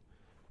they do.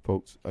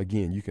 Folks,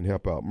 again, you can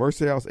help out.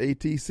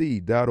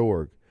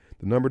 MercyHouseATC.org.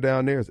 The number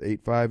down there is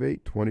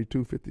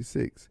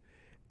 858-2256.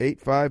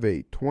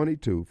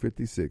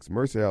 858-2256.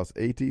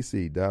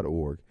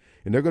 MercyHouseATC.org.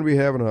 And they're going to be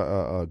having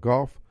a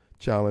golf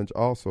challenge,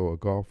 also a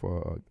golf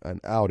an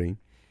outing.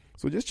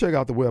 So just check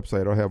out the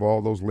website. I'll have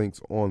all those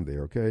links on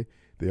there, okay?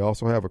 They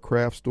also have a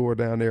craft store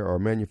down there, or a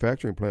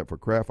manufacturing plant for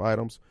craft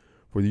items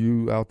for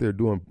you out there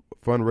doing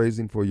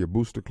fundraising for your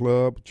booster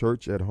club,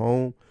 church at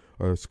home,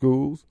 or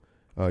schools.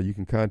 You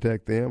can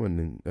contact them, and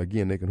then,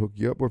 again, they can hook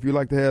you up. Or if you'd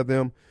like to have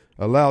them,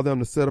 allow them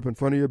to set up in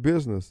front of your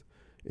business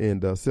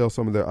and sell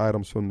some of their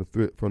items from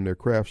their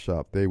craft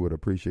shop, they would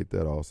appreciate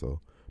that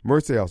also.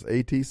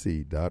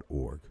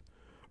 MercyHouseATC.org.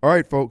 All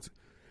right, folks.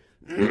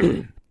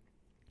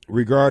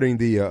 Regarding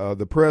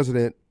the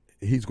president,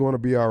 he's going to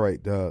be all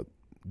right.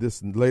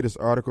 This latest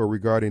article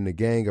regarding the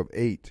Gang of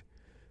 8,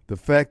 the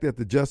fact that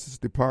the Justice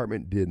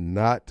Department did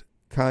not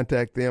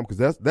contact them,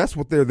 because that's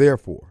what they're there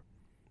for,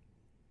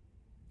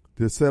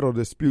 to settle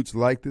disputes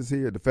like this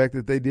here. The fact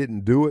that they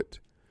didn't do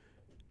it,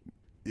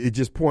 it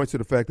just points to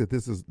the fact that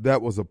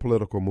that was a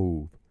political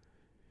move.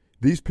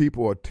 These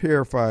people are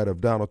terrified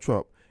of Donald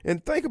Trump.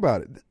 And think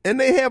about it. And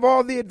they have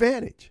all the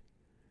advantage.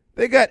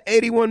 They got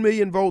 81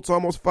 million votes,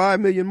 almost 5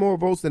 million more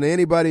votes than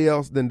anybody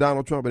else, than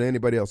Donald Trump and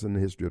anybody else in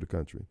the history of the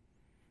country.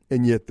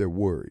 And yet they're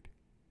worried.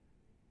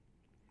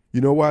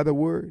 You know why they're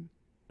worried?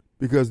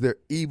 Because they're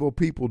evil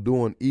people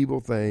doing evil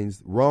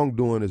things.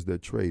 Wrongdoing is their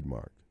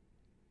trademark.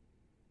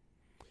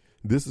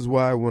 This is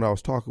why when I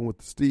was talking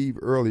with Steve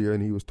earlier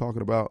and he was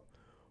talking about,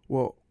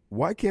 well,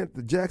 why can't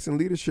the Jackson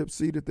leadership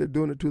see that they're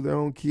doing it to their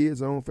own kids,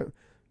 their own family?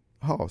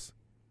 Hoss,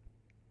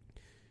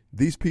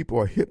 these people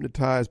are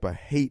hypnotized by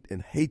hate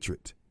and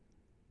hatred.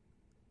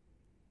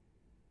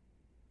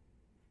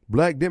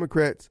 Black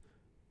Democrats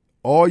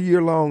all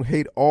year long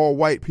hate all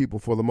white people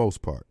for the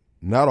most part.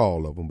 Not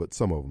all of them, but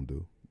some of them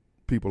do.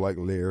 People like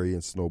Larry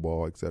and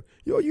Snowball, etc.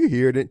 You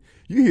hear it.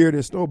 You hear it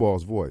in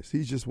Snowball's voice.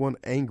 He's just one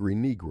angry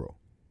Negro.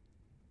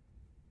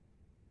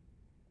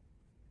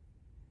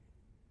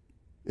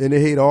 And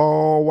they hate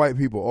all white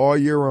people all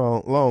year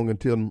long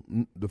until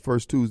the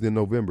first Tuesday in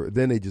November.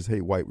 Then they just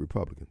hate white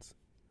Republicans.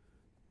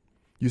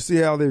 You see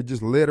how they're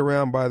just led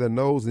around by their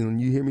nose, and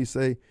you hear me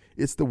say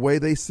it's the way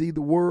they see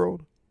the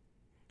world?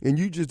 And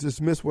you just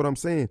dismiss what I'm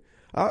saying.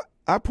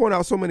 I point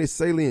out so many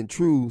salient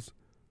truths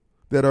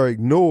that are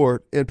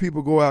ignored, and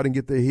people go out and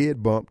get their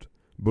head bumped,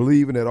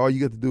 believing that all you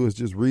get to do is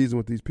just reason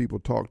with these people,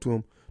 talk to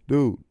them.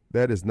 Dude,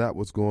 that is not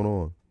what's going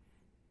on.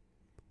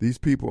 These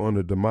people are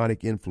under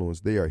demonic influence.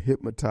 They are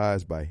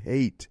hypnotized by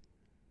hate.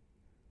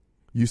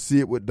 You see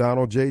it with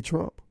Donald J.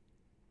 Trump.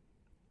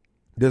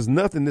 There's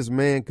nothing this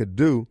man could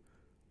do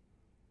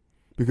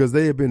because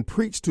they have been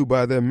preached to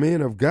by their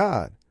men of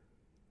God.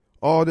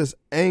 All this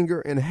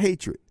anger and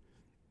hatred.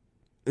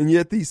 And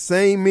yet these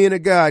same men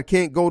of God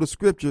can't go to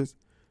scriptures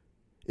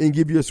and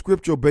give you a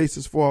scriptural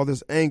basis for all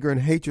this anger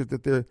and hatred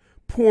that they're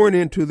pouring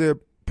into their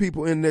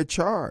people in their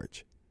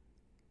charge.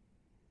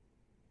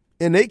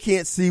 And they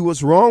can't see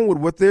what's wrong with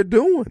what they're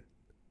doing.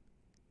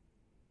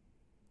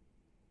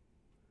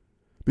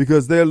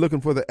 Because they're looking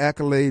for the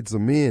accolades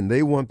of men.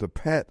 They want the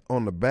pat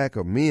on the back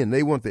of men.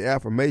 They want the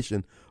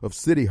affirmation of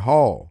City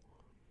Hall.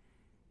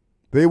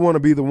 They want to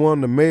be the one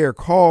the mayor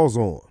calls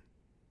on.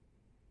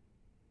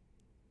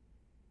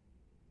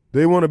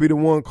 They want to be the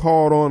one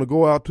called on to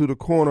go out to the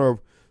corner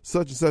of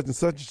such and such and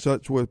such and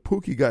such where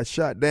Pookie got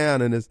shot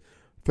down and his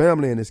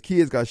family and his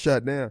kids got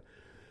shot down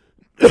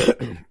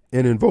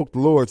and invoke the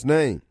Lord's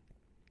name.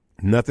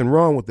 Nothing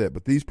wrong with that,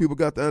 but these people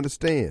got to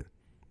understand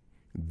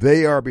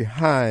they are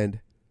behind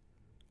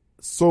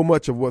so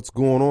much of what's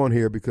going on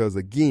here because,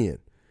 again,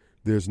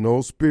 there's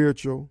no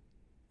scriptural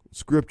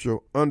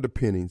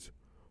underpinnings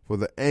for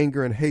the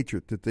anger and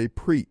hatred that they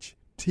preach,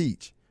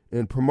 teach,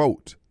 and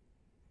promote.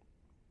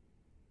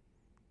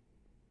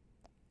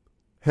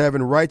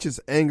 Having righteous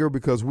anger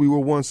because we were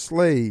once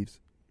slaves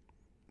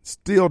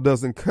still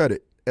doesn't cut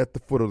it at the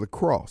foot of the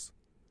cross.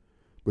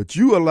 But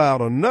you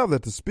allowed another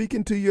to speak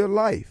into your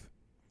life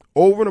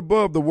over and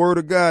above the word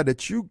of God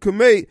that you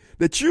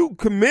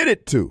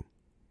committed to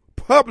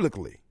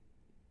publicly,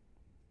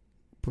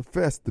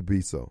 professed to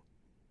be so.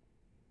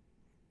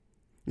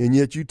 And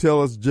yet you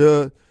tell us,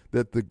 Judge,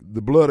 that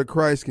the blood of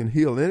Christ can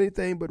heal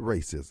anything but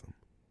racism.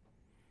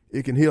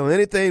 It can heal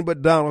anything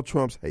but Donald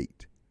Trump's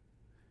hate.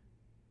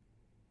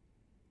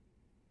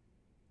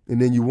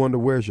 And then you wonder,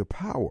 where's your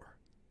power?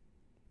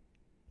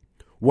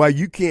 Why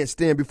you can't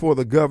stand before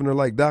the governor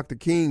like Dr.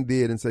 King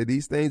did and say,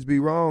 these things be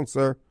wrong,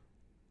 sir.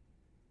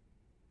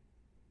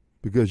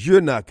 Because you're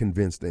not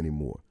convinced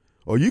anymore.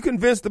 Are you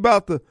convinced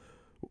about the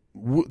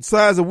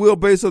size of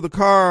wheelbase of the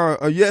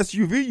car or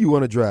SUV you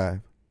want to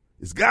drive?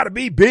 It's got to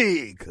be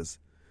big, because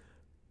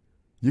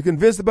you're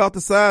convinced about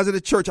the size of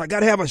the church. I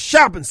got to have a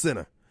shopping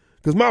center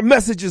because my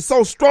message is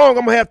so strong,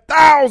 I'm going to have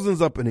thousands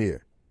up in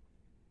here.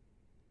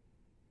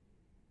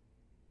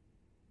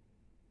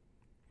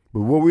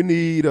 But what we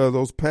need are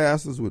those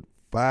pastors with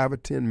 5 or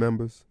 10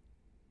 members,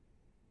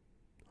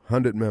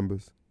 100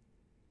 members,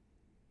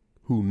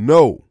 who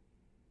know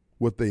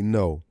what they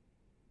know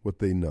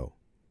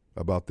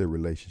about their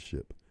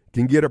relationship,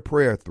 can get a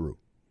prayer through.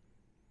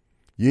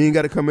 You ain't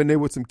got to come in there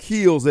with some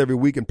keels every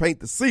week and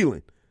paint the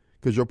ceiling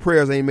because your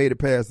prayers ain't made it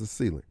past the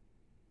ceiling.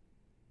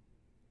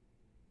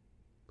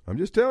 I'm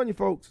just telling you,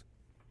 folks,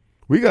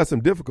 we got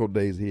some difficult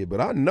days here,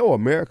 but I know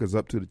America's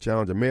up to the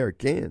challenge.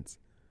 Americans,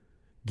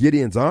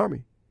 Gideon's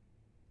army.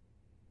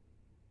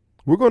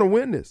 We're going to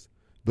win this.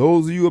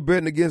 Those of you who are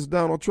betting against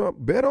Donald Trump,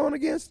 bet on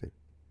against him.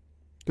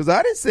 Because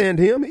I didn't send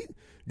him.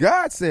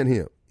 God sent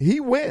him.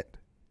 He went.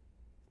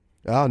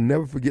 I'll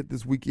never forget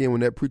this weekend when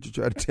that preacher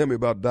tried to tell me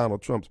about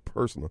Donald Trump's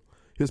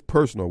his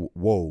personal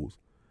woes.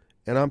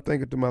 And I'm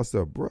thinking to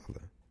myself,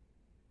 brother,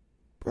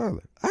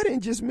 I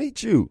didn't just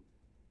meet you.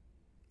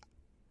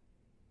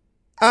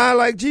 I,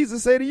 like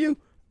Jesus say to you,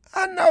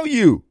 I know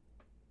you.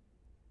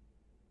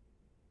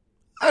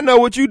 I know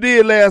what you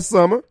did last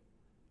summer,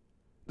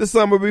 the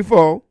summer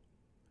before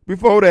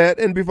that,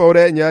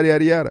 and yada,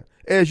 yada, yada,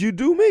 as you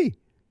do me.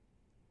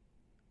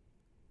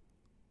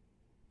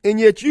 And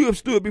yet you have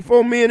stood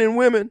before men and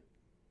women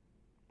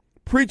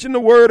preaching the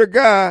word of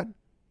God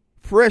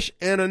fresh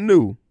and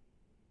anew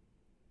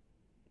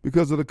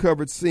because of the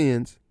covered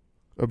sins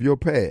of your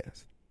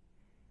past.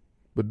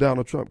 But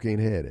Donald Trump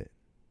can't have that.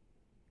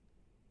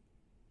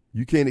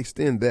 You can't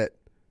extend that.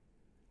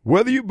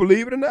 Whether you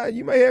believe it or not,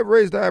 you may have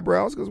raised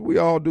eyebrows because we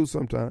all do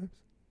sometimes.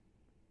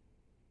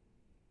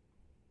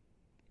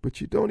 But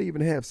you don't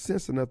even have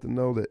sense enough to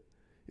know that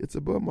it's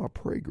above my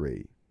pay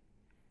grade.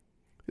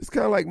 It's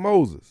kind of like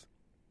Moses.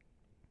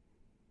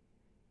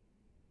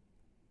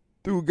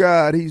 Through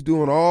God, he's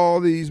doing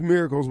all these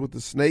miracles with the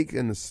snake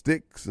and the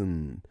sticks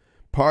and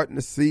parting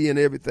the sea and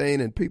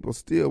everything, and people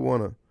still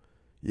want to,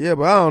 yeah,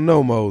 but I don't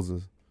know,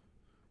 Moses.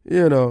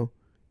 You know,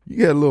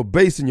 you got a little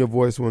bass in your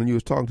voice when you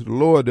was talking to the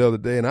Lord the other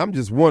day, and I'm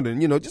just wondering,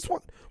 just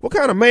what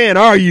kind of man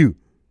are you?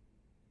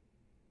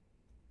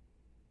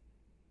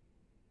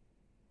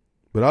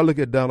 But I look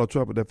at Donald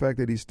Trump and the fact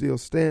that he's still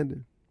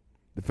standing,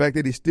 the fact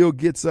that he still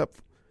gets up,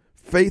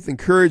 faith and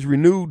courage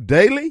renewed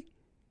daily.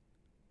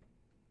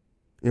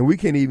 And we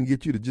can't even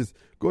get you to just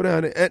go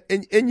down there.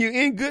 And you're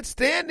in good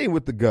standing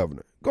with the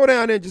governor. Go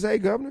down there and just, hey,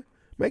 governor,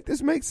 make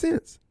this make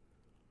sense.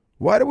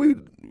 Why did we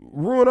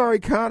ruin our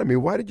economy?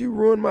 Why did you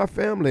ruin my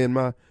family and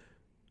my...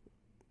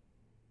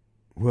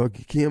 Well,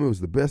 Kim, it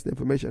was the best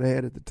information I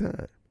had at the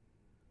time.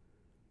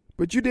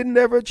 But you didn't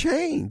ever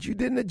change. You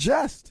didn't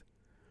adjust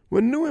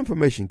when new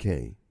information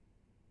came.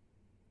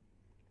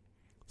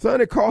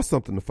 Son, it costs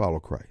something to follow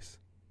Christ.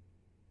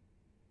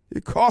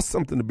 It costs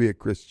something to be a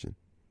Christian.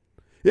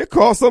 It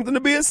costs something to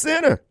be a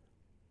sinner.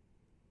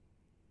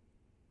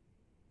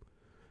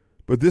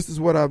 But this is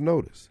what I've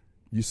noticed.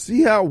 You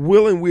see how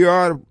willing we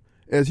are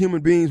as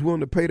human beings, willing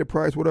to pay the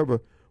price,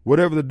 whatever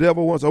the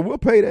devil wants. Oh, we'll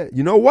pay that.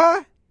 You know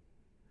why?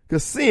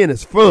 Because sin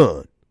is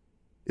fun.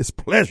 It's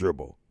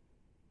pleasurable.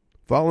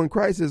 Following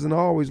Christ isn't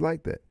always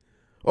like that.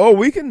 Oh,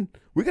 we can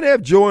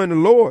have joy in the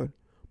Lord.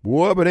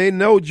 Boy, but ain't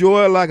no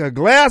joy like a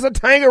glass of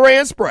Tanqueray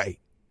and Sprite.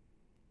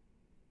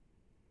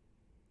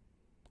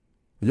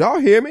 Y'all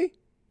hear me?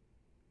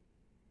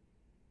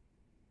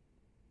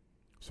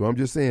 So I'm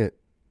just saying,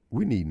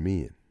 we need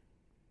men.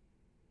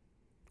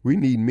 We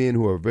need men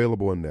who are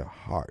available in their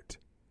heart.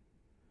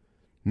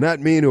 Not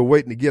men who are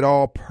waiting to get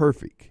all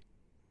perfect.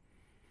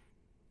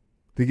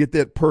 To get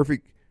that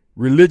perfect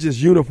religious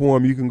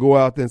uniform, you can go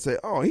out there and say,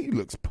 oh, he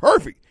looks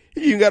perfect.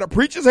 He even got a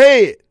preacher's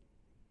head.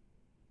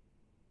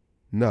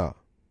 Nah,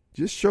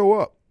 just show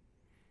up.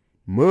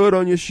 Mud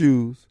on your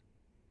shoes.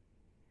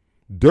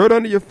 Dirt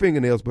under your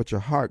fingernails, but your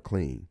heart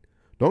clean.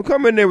 Don't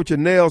come in there with your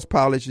nails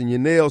polished and your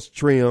nails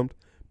trimmed,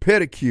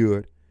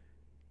 pedicured,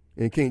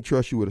 and can't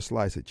trust you with a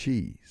slice of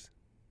cheese.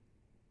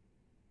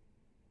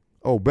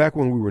 Oh, back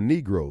when we were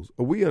Negroes,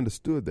 we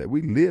understood that.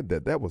 We lived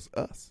that. That was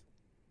us.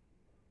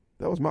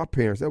 That was my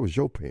parents. That was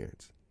your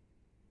parents.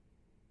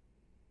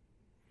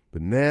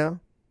 But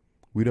now,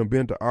 we done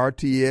been to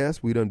RTS.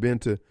 We done been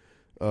to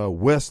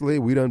Wesley.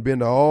 We done been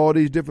to all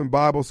these different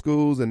Bible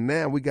schools, and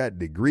now we got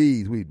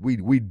degrees.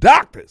 We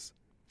doctors.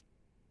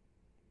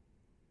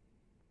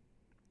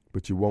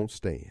 But you won't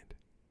stand.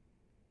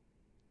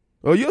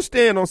 Oh, you'll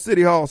stand on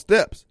City Hall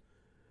steps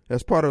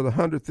as part of the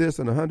 100th this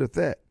and the 100th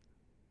that.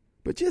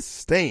 But just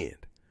stand.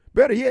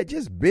 Better yet,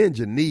 just bend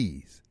your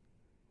knees.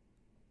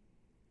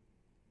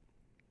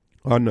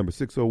 Our number,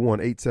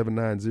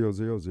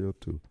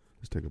 601-879-0002.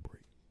 Let's take a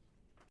break.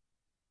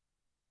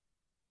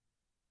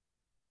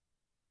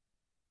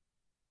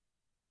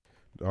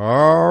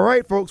 All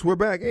right, folks, we're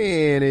back,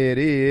 and it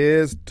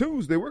is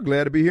Tuesday. We're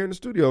glad to be here in the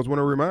studios. Want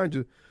to remind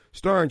you,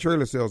 Star and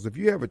Trailer Sales. If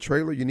you have a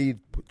trailer, you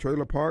need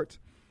trailer parts,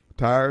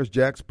 tires,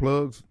 jacks,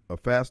 plugs,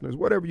 fasteners,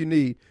 whatever you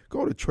need,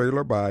 go to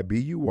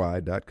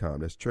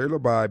trailerbybuy.com. That's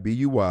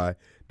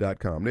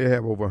trailerbybuy.com. They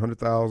have over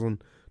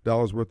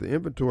 $100,000 worth of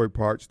inventory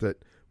parts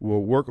that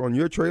will work on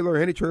your trailer,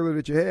 any trailer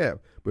that you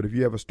have. But if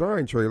you have a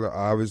Starring trailer,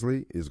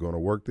 obviously, it's going to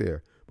work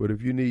there. But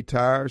if you need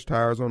tires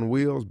on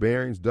wheels,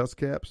 bearings, dust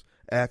caps,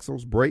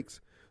 axles, brakes,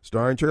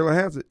 Starring Trailer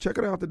has it. Check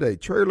it out today,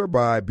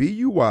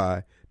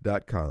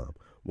 trailerbybuy.com.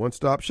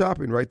 One-stop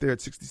shopping right there at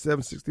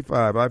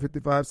 6765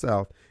 I-55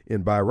 South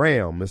in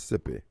Byram,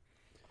 Mississippi.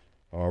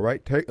 All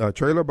right,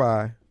 Trailer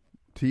by,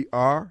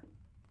 Trailer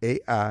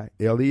by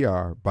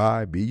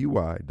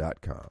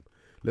BUI.com.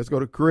 Let's go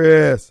to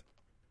Chris.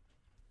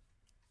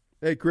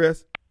 Hey,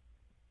 Chris.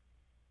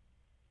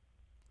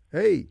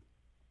 Hey.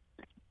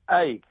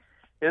 Hey,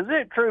 is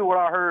it true what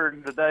I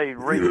heard today,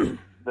 Reed,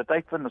 that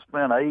they finna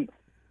spend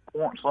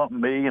 $8-point-something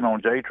million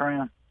on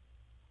J-Tran?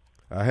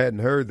 I hadn't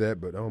heard that,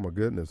 but oh my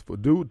goodness, to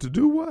do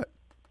what?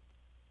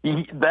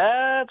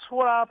 That's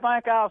what I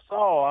think I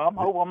saw. I'm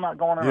hoping I'm not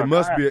going in. It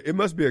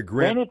must be a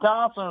grant. Benny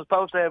Thompson is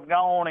supposed to have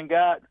gone and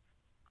got.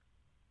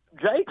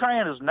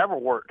 J-Tran has never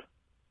worked.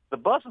 The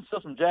busing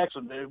system,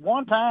 Jackson. At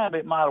one time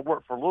it might have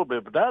worked for a little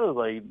bit, but that is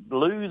a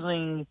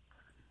losing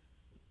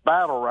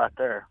battle right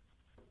there.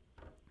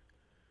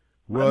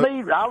 Well,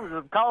 I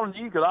was calling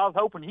you because I was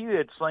hoping you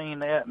had seen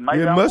that.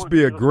 Maybe it must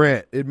be a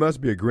grant. It must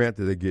be a grant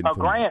that they're getting. A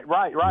grant,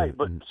 right. Yeah.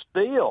 But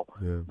still,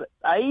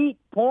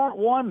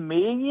 $8.1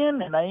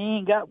 million, and they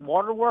ain't got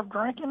water worth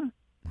drinking.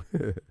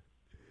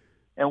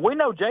 And we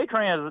know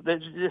J-Trans,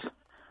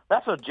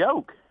 that's a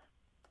joke.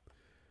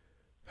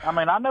 I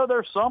mean, I know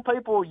there's some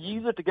people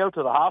use it to go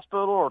to the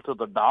hospital or to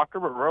the doctor,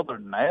 but rather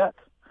than that,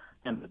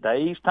 in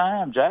today's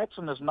time,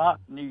 Jackson is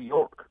not New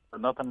York or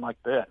nothing like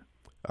that.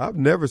 I've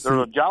never seen.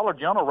 There's a Dollar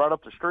General right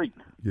up the street.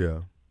 Yeah,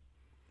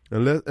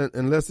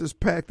 unless it's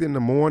packed in the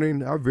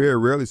morning, I very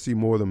rarely see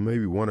more than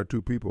maybe one or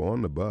two people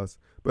on the bus.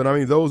 But I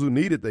mean, those who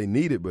need it, they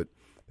need it. But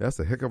that's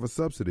a heck of a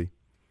subsidy.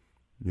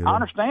 You know? I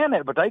understand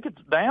that, but they could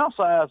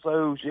downsize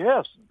those.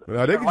 Yes,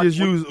 well, they could just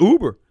use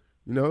Uber.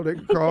 You know, they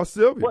could call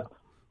Sylvia.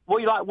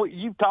 Well, like what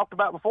you've talked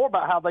about before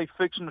about how they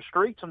fixing the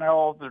streets and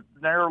they're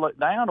narrow it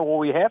down to where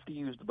we have to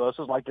use the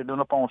buses like they're doing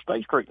up on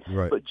State Street.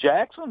 Right. But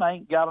Jackson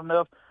ain't got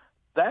enough.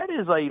 That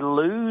is a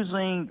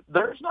losing.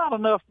 There's not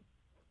enough.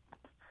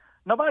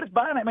 Nobody's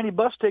buying that many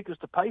bus tickets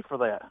to pay for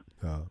that.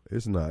 No,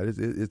 it's not.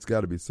 It's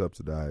got to be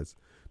subsidized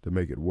to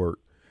make it work.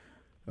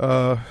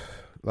 Like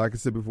I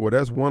said before,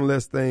 that's one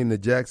less thing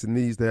that Jackson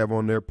needs to have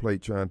on their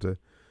plate trying to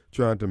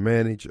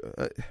manage.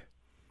 Anyway.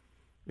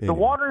 The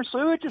water and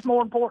sewage is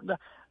more important.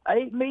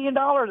 $8 million,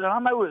 and I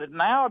know that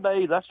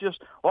nowadays that's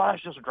just a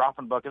drop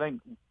in the bucket.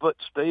 But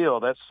still,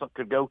 that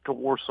could go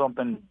towards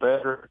something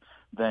better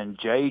than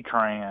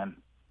J-Tran.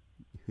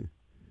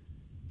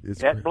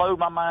 That blew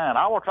my mind.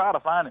 I will try to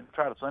find it and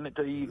try to send it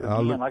to you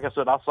again. Like I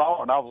said, I saw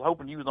it, and I was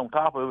hoping you was on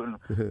top of it and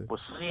was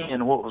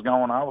seeing what was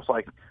going on. I was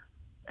like,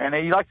 and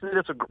he like said,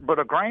 but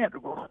a grant,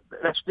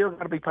 that's still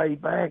got to be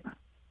paid back.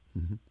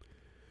 Mm-hmm.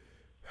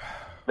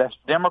 That's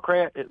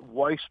Democrat. It's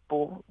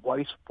wasteful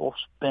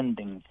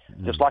spending,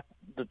 just like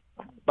the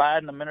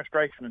Biden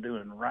administration is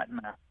doing right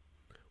now.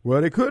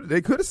 Well, they could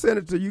have sent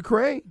it to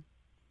Ukraine.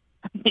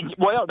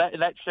 Well,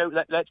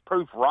 that's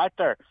proof right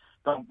there.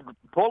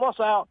 Pull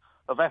us out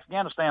of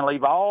Afghanistan,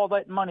 leave all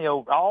that money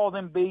over, all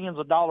them billions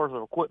of dollars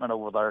of equipment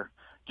over there,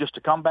 just to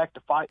come back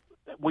to fight.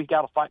 We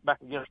got to fight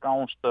back against our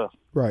own stuff.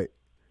 Right.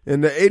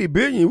 And the $80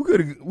 billion, we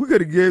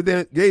could have gave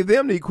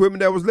them the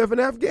equipment that was left in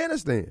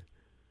Afghanistan.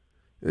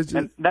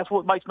 And that's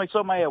what makes me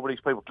so mad with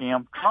these people,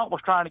 Kim. Trump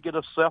was trying to get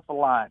us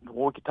self-reliant,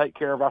 where we could take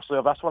care of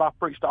ourselves. That's what I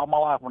preached all my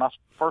life when I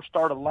first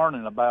started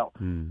learning about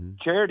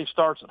charity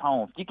starts at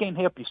home. If you can't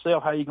help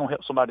yourself, how are you going to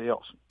help somebody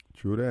else?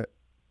 True that.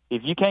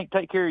 If you can't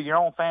take care of your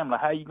own family,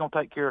 how are you going to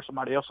take care of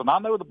somebody else? And I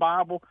know the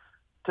Bible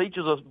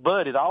teaches us,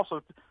 but it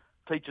also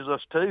teaches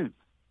us too.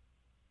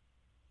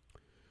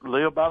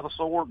 Live by the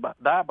sword,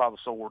 die by the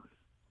sword.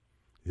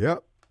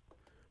 Yep.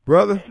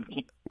 Brother.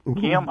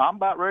 Kim, I'm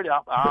about ready.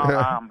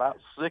 I'm about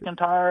sick and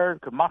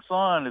tired because my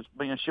son is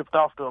being shipped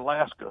off to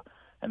Alaska,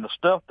 and the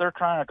stuff they're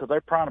trying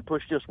to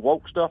push this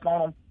woke stuff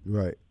on them.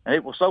 Right. And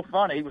it was so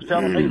funny. He was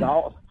telling me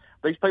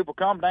these people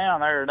come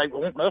down there and they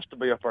want us to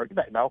be up there. Get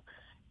back, dog.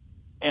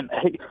 And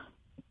it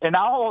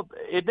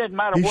didn't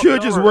matter. He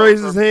should just raise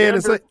his hand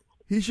and say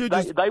he should.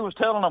 They was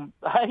telling them,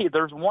 hey,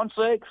 there's one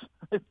sex.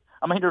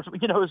 I mean, there's a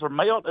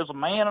male, there's a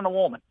man and a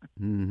woman,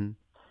 and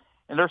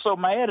they're so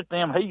mad at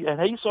them.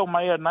 He's so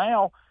mad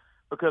now.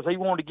 Because he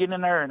wanted to get in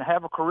there and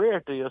have a career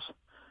at this,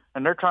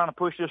 and they're trying to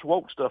push this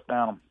woke stuff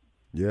down him.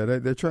 Yeah,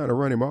 they're trying to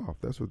run him off.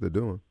 That's what they're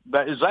doing.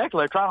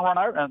 Exactly. They're trying to run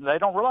over, and they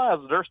don't realize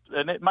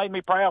and it made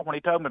me proud when he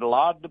told me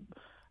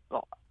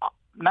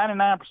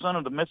 99%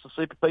 of the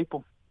Mississippi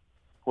people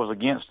was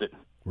against it.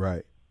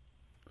 Right.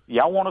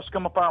 Y'all want us to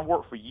come up there and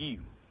work for you.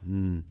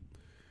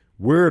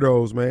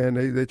 Weirdos, man.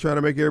 They trying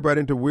to make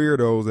everybody into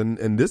weirdos.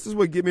 And this is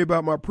what get me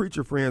about my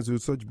preacher friends who are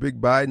such big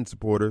Biden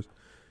supporters.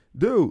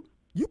 Dude,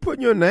 you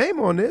putting your name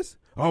on this?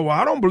 Oh, well,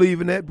 I don't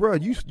believe in that, bro.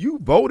 You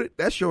voted.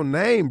 That's your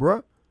name,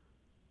 bro.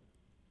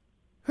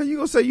 How you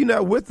going to say you're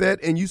not with that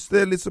and you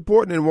steadily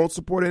supporting and won't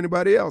support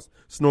anybody else?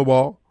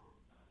 Snowball.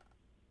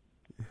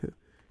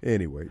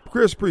 Anyway,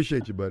 Chris,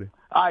 appreciate you, buddy.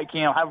 All right,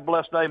 Kim. Have a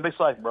blessed day and be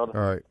safe, brother.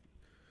 All right.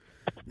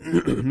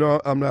 No,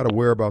 I'm not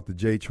aware about the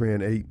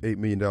J-Tran $8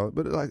 million.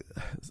 But, like,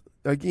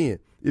 again,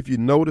 if you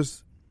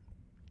notice,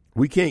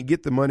 we can't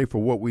get the money for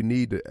what we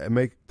need to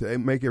make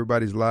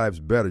everybody's lives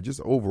better, just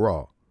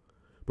overall.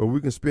 But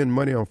we can spend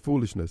money on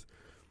foolishness.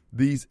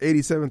 These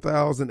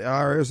 87,000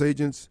 IRS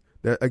agents,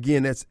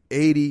 that's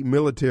 80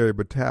 military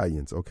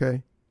battalions,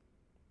 okay?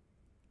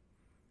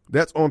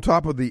 That's on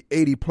top of the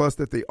 80 plus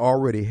that they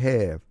already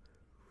have.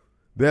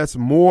 That's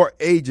more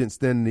agents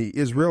than the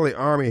Israeli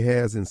army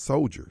has in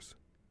soldiers.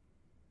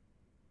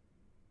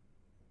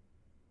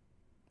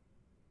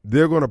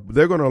 They're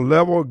gonna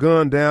level a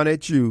gun down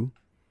at you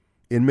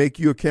and make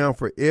you account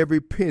for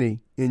every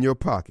penny in your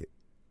pocket.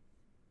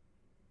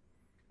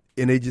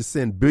 And they just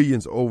send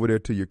billions over there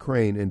to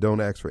Ukraine and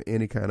don't ask for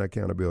any kind of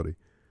accountability.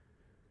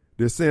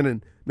 They're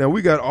sending, now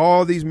we got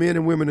all these men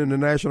and women in the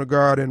National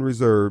Guard and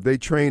Reserve. They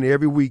train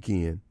every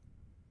weekend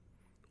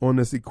on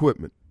this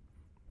equipment.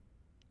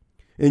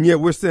 And yet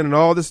we're sending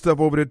all this stuff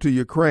over there to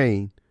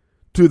Ukraine,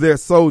 to their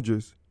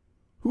soldiers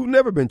who've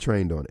never been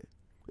trained on it.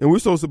 And we're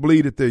supposed to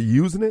believe that they're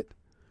using it.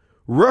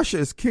 Russia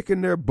is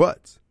kicking their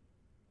butts.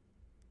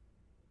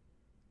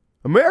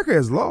 America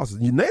has lost.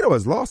 NATO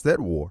has lost that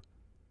war.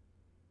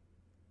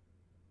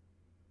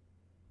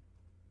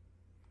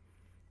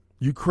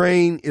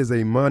 Ukraine is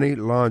a money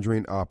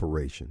laundering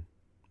operation.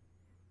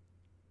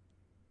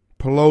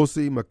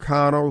 Pelosi,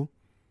 McConnell,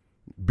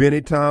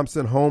 Benny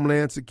Thompson,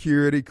 Homeland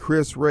Security,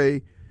 Chris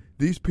Wray,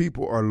 these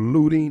people are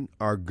looting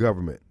our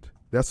government.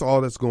 That's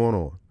all that's going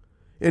on.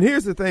 And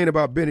here's the thing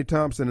about Benny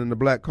Thompson and the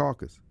Black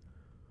Caucus.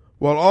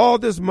 While all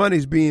this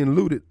money's being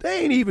looted, they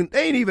ain't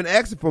even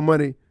asking for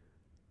money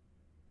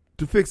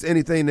to fix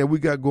anything that we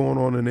got going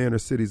on in the inner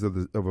cities of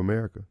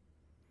America.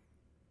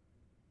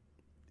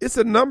 It's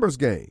a numbers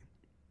game.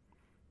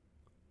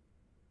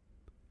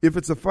 If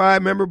it's a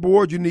 5-member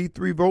board, you need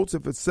 3 votes.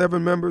 If it's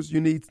 7 members,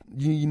 you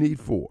need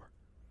 4.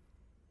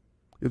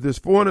 If there's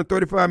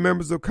 435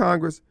 members of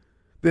Congress,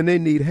 then they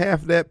need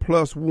half that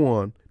plus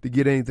 1 to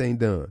get anything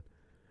done.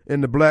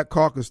 And the Black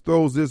Caucus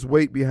throws this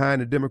weight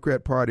behind the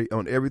Democrat Party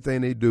on everything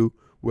they do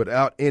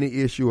without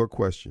any issue or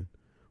question.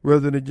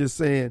 Rather than just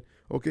saying,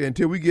 okay,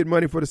 until we get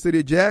money for the city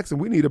of Jackson,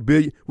 we need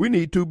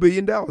 $2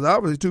 billion.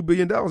 Obviously, $2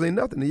 billion ain't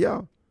nothing to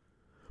y'all.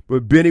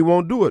 But Benny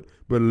won't do it.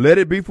 But let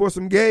it be for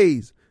some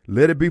gays.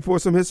 Let it be for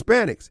some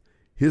Hispanics.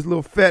 His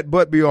little fat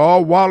butt be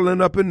all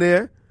waddling up in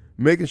there,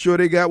 making sure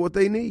they got what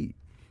they need.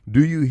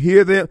 Do you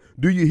hear them?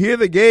 Do you hear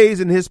the gays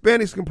and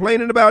Hispanics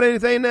complaining about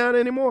anything now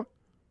anymore?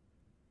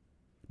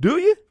 Do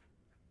you?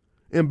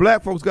 And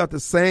black folks got the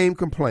same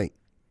complaint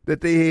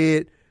that they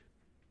had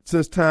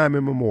since time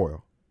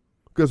immemorial,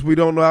 because we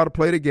don't know how to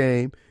play the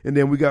game. And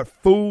then we got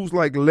fools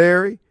like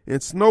Larry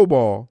and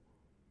Snowball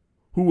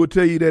who will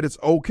tell you that it's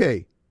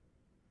okay.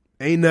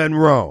 Ain't nothing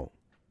wrong.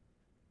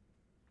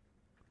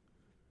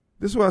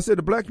 This is why I said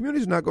the black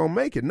community is not going to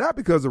make it. Not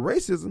because of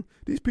racism.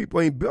 These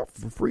people ain't built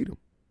for freedom.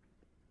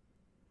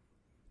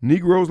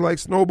 Negroes like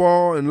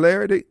Snowball and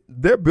Larry,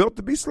 they're built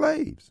to be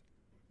slaves.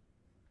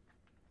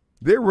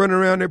 They're running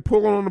around there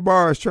pulling on the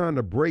bars trying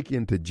to break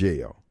into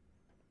jail.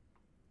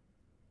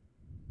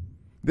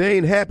 They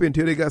ain't happy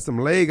until they got some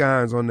leg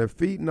irons on their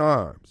feet and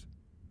arms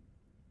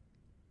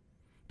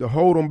to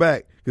hold them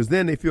back, because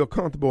then they feel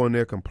comfortable and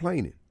they're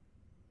complaining.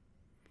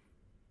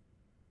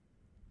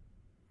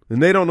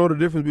 And they don't know the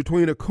difference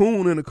between a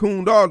coon and a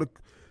coon dog.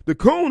 The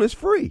coon is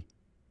free.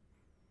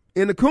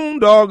 And the coon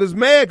dog is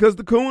mad because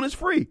the coon is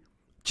free.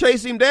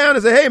 Chase him down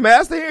and say, hey,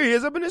 master, here he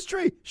is up in this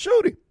tree.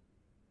 Shoot him.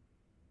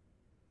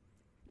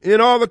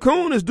 And all the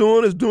coon is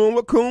doing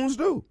what coons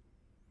do,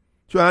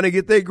 trying to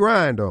get their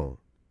grind on.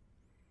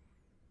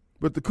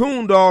 But the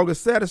coon dog is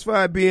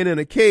satisfied being in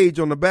a cage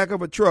on the back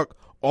of a truck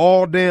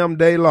all damn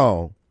day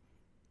long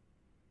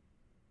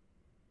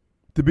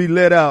to be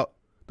let out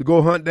to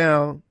go hunt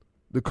down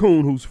the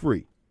coon who's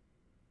free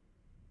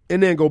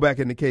and then go back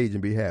in the cage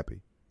and be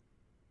happy.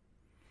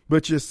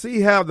 But you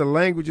see how the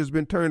language has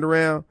been turned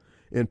around,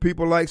 and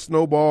people like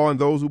Snowball and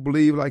those who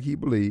believe like he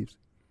believes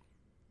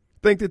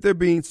think that they're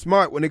being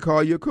smart when they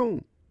call you a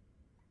coon.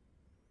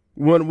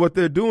 What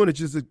they're doing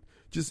is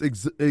just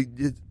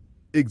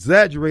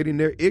exaggerating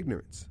their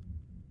ignorance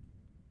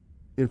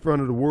in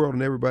front of the world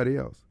and everybody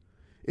else.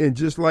 And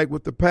just like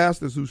with the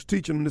pastors who's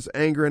teaching them this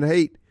anger and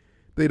hate,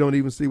 they don't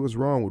even see what's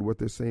wrong with what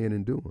they're saying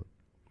and doing.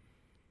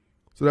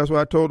 So that's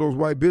why I told those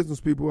white business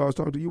people who I was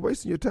talking to, you're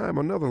wasting your time.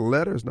 Another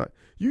letter is not.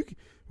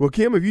 Well,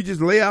 Kim, if you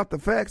just lay out the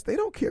facts, they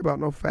don't care about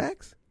no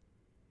facts.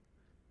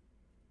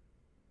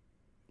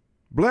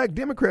 Black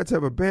Democrats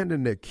have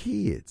abandoned their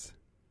kids.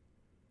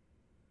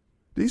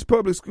 These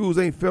public schools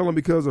ain't failing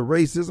because of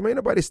racism. Ain't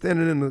nobody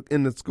standing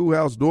in the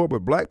schoolhouse door but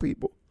black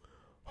people.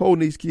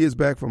 holding these kids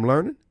back from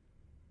learning?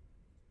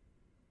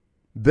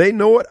 They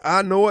know it,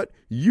 I know it,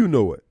 you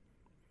know it.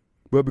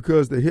 But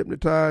because they're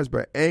hypnotized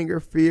by anger,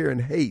 fear,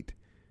 and hate,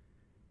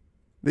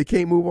 they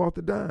can't move off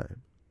the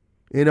dime.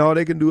 And all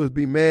they can do is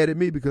be mad at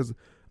me because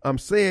I'm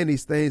saying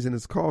these things and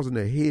it's causing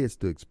their heads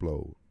to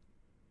explode.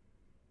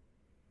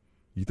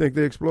 You think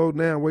they explode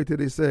now? Wait till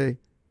they say,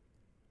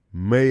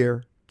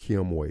 Mayor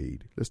Kim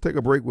Wade. Let's take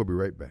a break. We'll be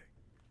right back.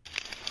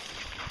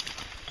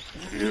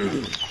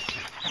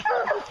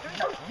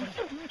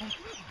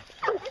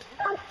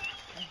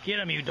 Get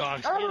him, you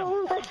dogs. Get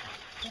him.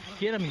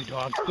 Get him, you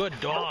dogs. Good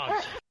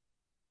dogs.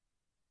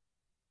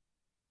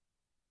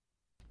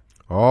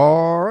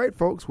 All right,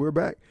 folks, we're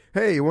back.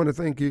 Hey, I want to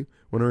thank you.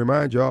 I want to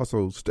remind you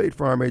also, State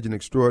Farm Agent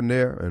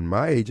Extraordinaire and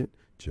my agent,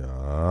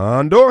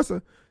 John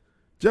Dorsey.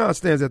 John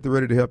stands at the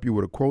ready to help you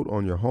with a quote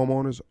on your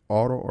homeowner's,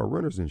 auto, or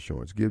renter's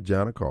insurance. Give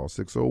John a call,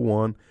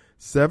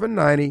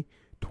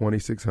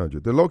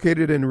 601-790-2600. They're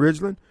located in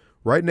Ridgeland,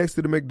 right next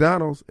to the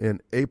McDonald's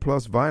and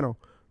A-Plus Vinyl,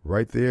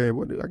 right there.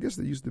 I guess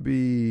it used to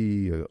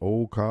be an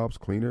old Cobb's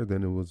Cleaner.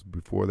 Then it was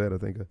before that, I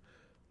think, a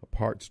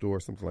part store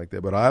or something like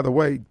that. But either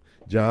way,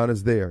 John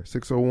is there,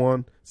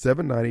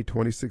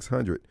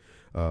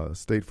 601-790-2600.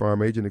 State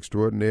Farm Agent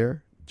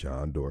Extraordinaire,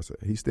 John Dorsey.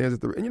 He stands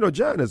at the, and you know,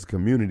 John is a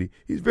community.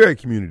 He's very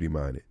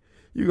community-minded.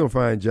 You're going to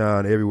find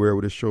John everywhere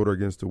with his shoulder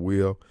against the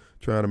wheel,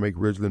 trying to make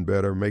Ridgeland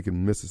better,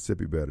 making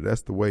Mississippi better.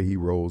 That's the way he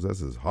rolls. That's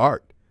his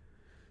heart.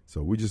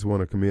 So we just want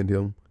to commend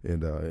him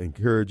and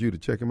encourage you to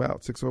check him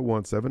out,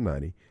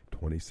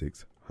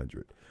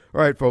 601-790-2600.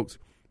 All right, folks,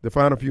 the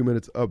final few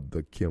minutes of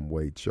the Kim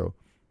Wade Show.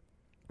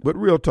 But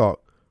real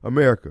talk,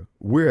 America,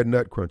 we're at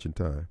nut crunching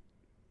time.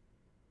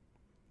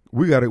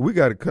 We got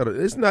to cut it.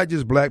 It's not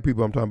just black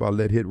people I'm talking about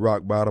let hit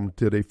rock bottom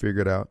until they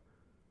figure it out.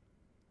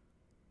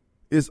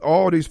 It's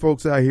all these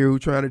folks out here who are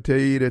trying to tell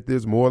you that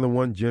there's more than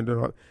one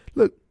gender.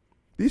 Look,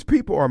 these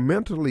people are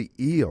mentally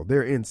ill.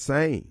 They're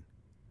insane.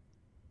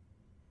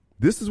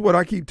 This is what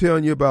I keep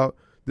telling you about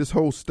this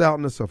whole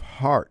stoutness of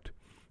heart.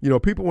 You know,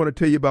 people want to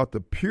tell you about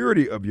the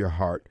purity of your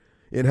heart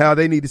and how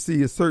they need to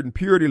see a certain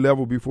purity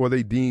level before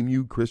they deem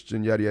you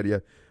Christian, yada, yada,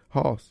 yada.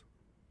 Hoss,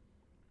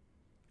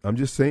 I'm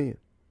just saying.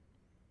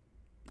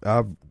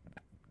 I've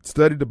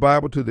studied the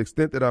Bible to the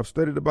extent that I've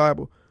studied the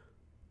Bible,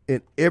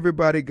 and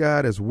everybody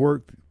God has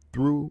worked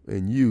through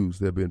and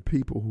used, there have been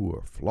people who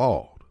are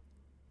flawed.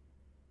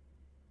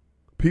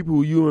 People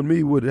who you and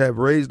me would have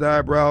raised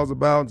eyebrows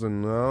about,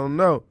 and I don't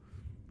know.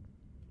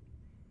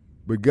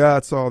 But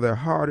God saw their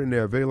heart and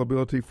their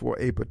availability for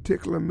a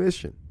particular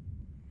mission,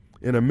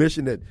 and a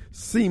mission that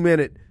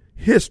cemented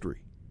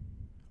history,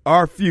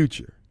 our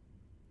future,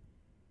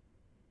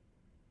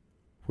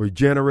 for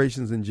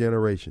generations and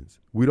generations.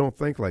 We don't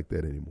think like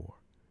that anymore.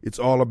 It's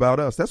all about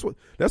us. That's what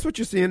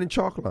you're seeing in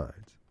chalk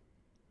lines.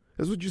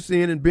 That's what you're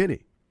seeing in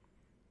Benny.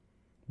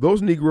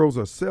 Those Negroes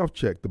are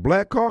self-checked. The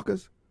Black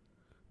Caucus,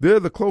 they're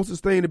the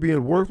closest thing to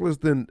being worthless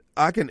than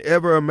I can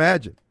ever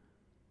imagine.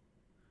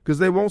 Because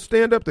they won't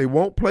stand up. They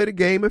won't play the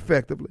game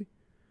effectively.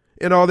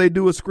 And all they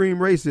do is scream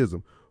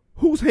racism.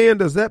 Whose hand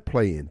does that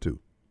play into?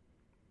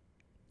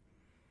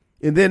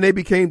 And then they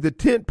became the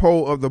tent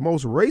pole of the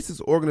most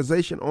racist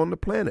organization on the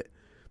planet,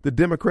 the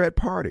Democrat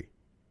Party.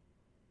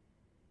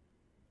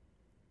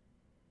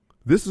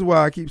 This is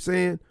why I keep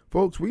saying,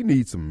 folks, we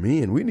need some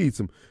men. We need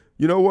some.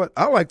 You know what?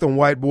 I like them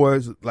white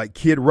boys like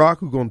Kid Rock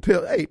who going to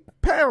tell, hey,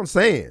 pound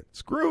sand,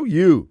 screw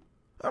you.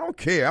 I don't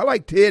care. I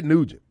like Ted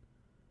Nugent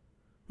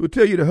who'll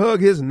tell you to hug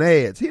his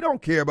nads. He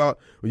don't care about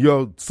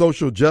your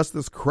social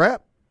justice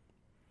crap.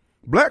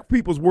 Black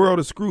people's world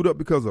is screwed up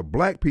because of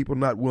black people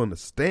not willing to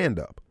stand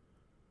up.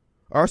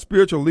 Our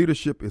spiritual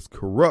leadership is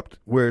corrupt.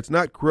 Where it's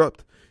not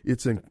corrupt,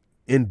 it's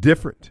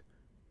indifferent.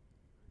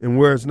 And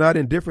where it's not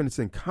indifferent, it's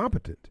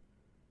incompetent.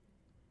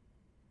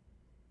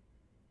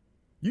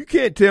 You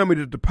can't tell me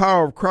that the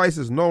power of Christ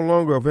is no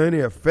longer of any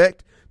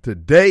effect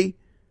today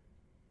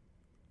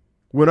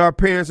when our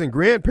parents and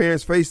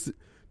grandparents faced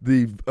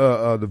the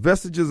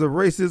vestiges of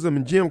racism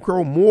and Jim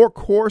Crow more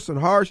coarse and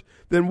harsh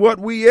than what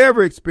we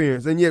ever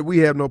experienced, and yet we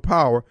have no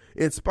power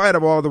in spite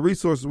of all the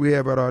resources we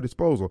have at our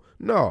disposal.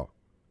 No,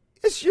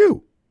 it's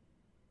you.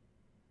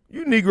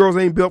 You Negroes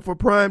ain't built for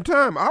prime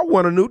time. I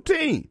want a new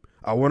team.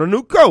 I want a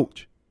new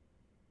coach.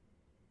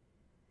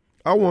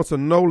 I want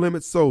some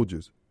no-limit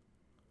soldiers.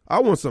 I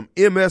want some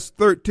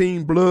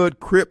MS-13 blood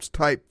Crips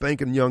type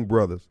thinking young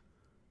brothers.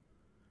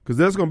 Because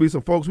there's going to be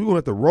some folks we're going to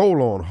have to roll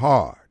on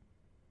hard.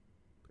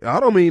 I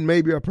don't mean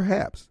maybe or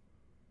perhaps.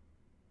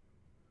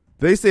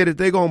 They say that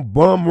they're going to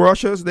bum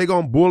rush us, they're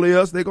going to bully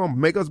us, they're going to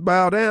make us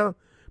bow down.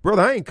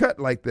 Brother, I ain't cut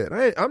like that.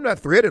 I'm not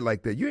threaded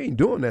like that. You ain't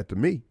doing that to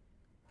me.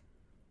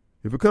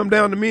 If it come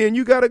down to me and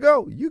you got to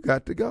go, you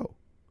got to go.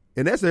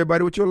 And that's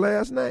everybody with your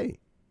last name.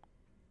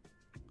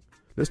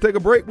 Let's take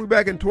a break. We're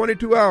back in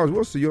 22 hours.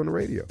 We'll see you on the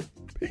radio.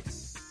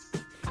 Peace.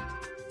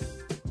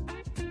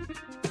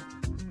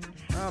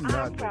 I'm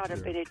proud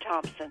of Benny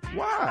Thompson.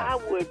 Why?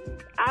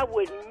 I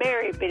would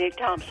marry Benny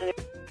Thompson.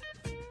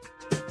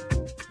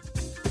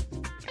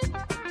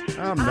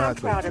 I'm not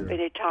proud of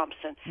Benny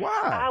Thompson.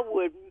 Why?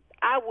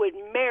 I would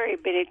marry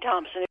Benny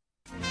Thompson.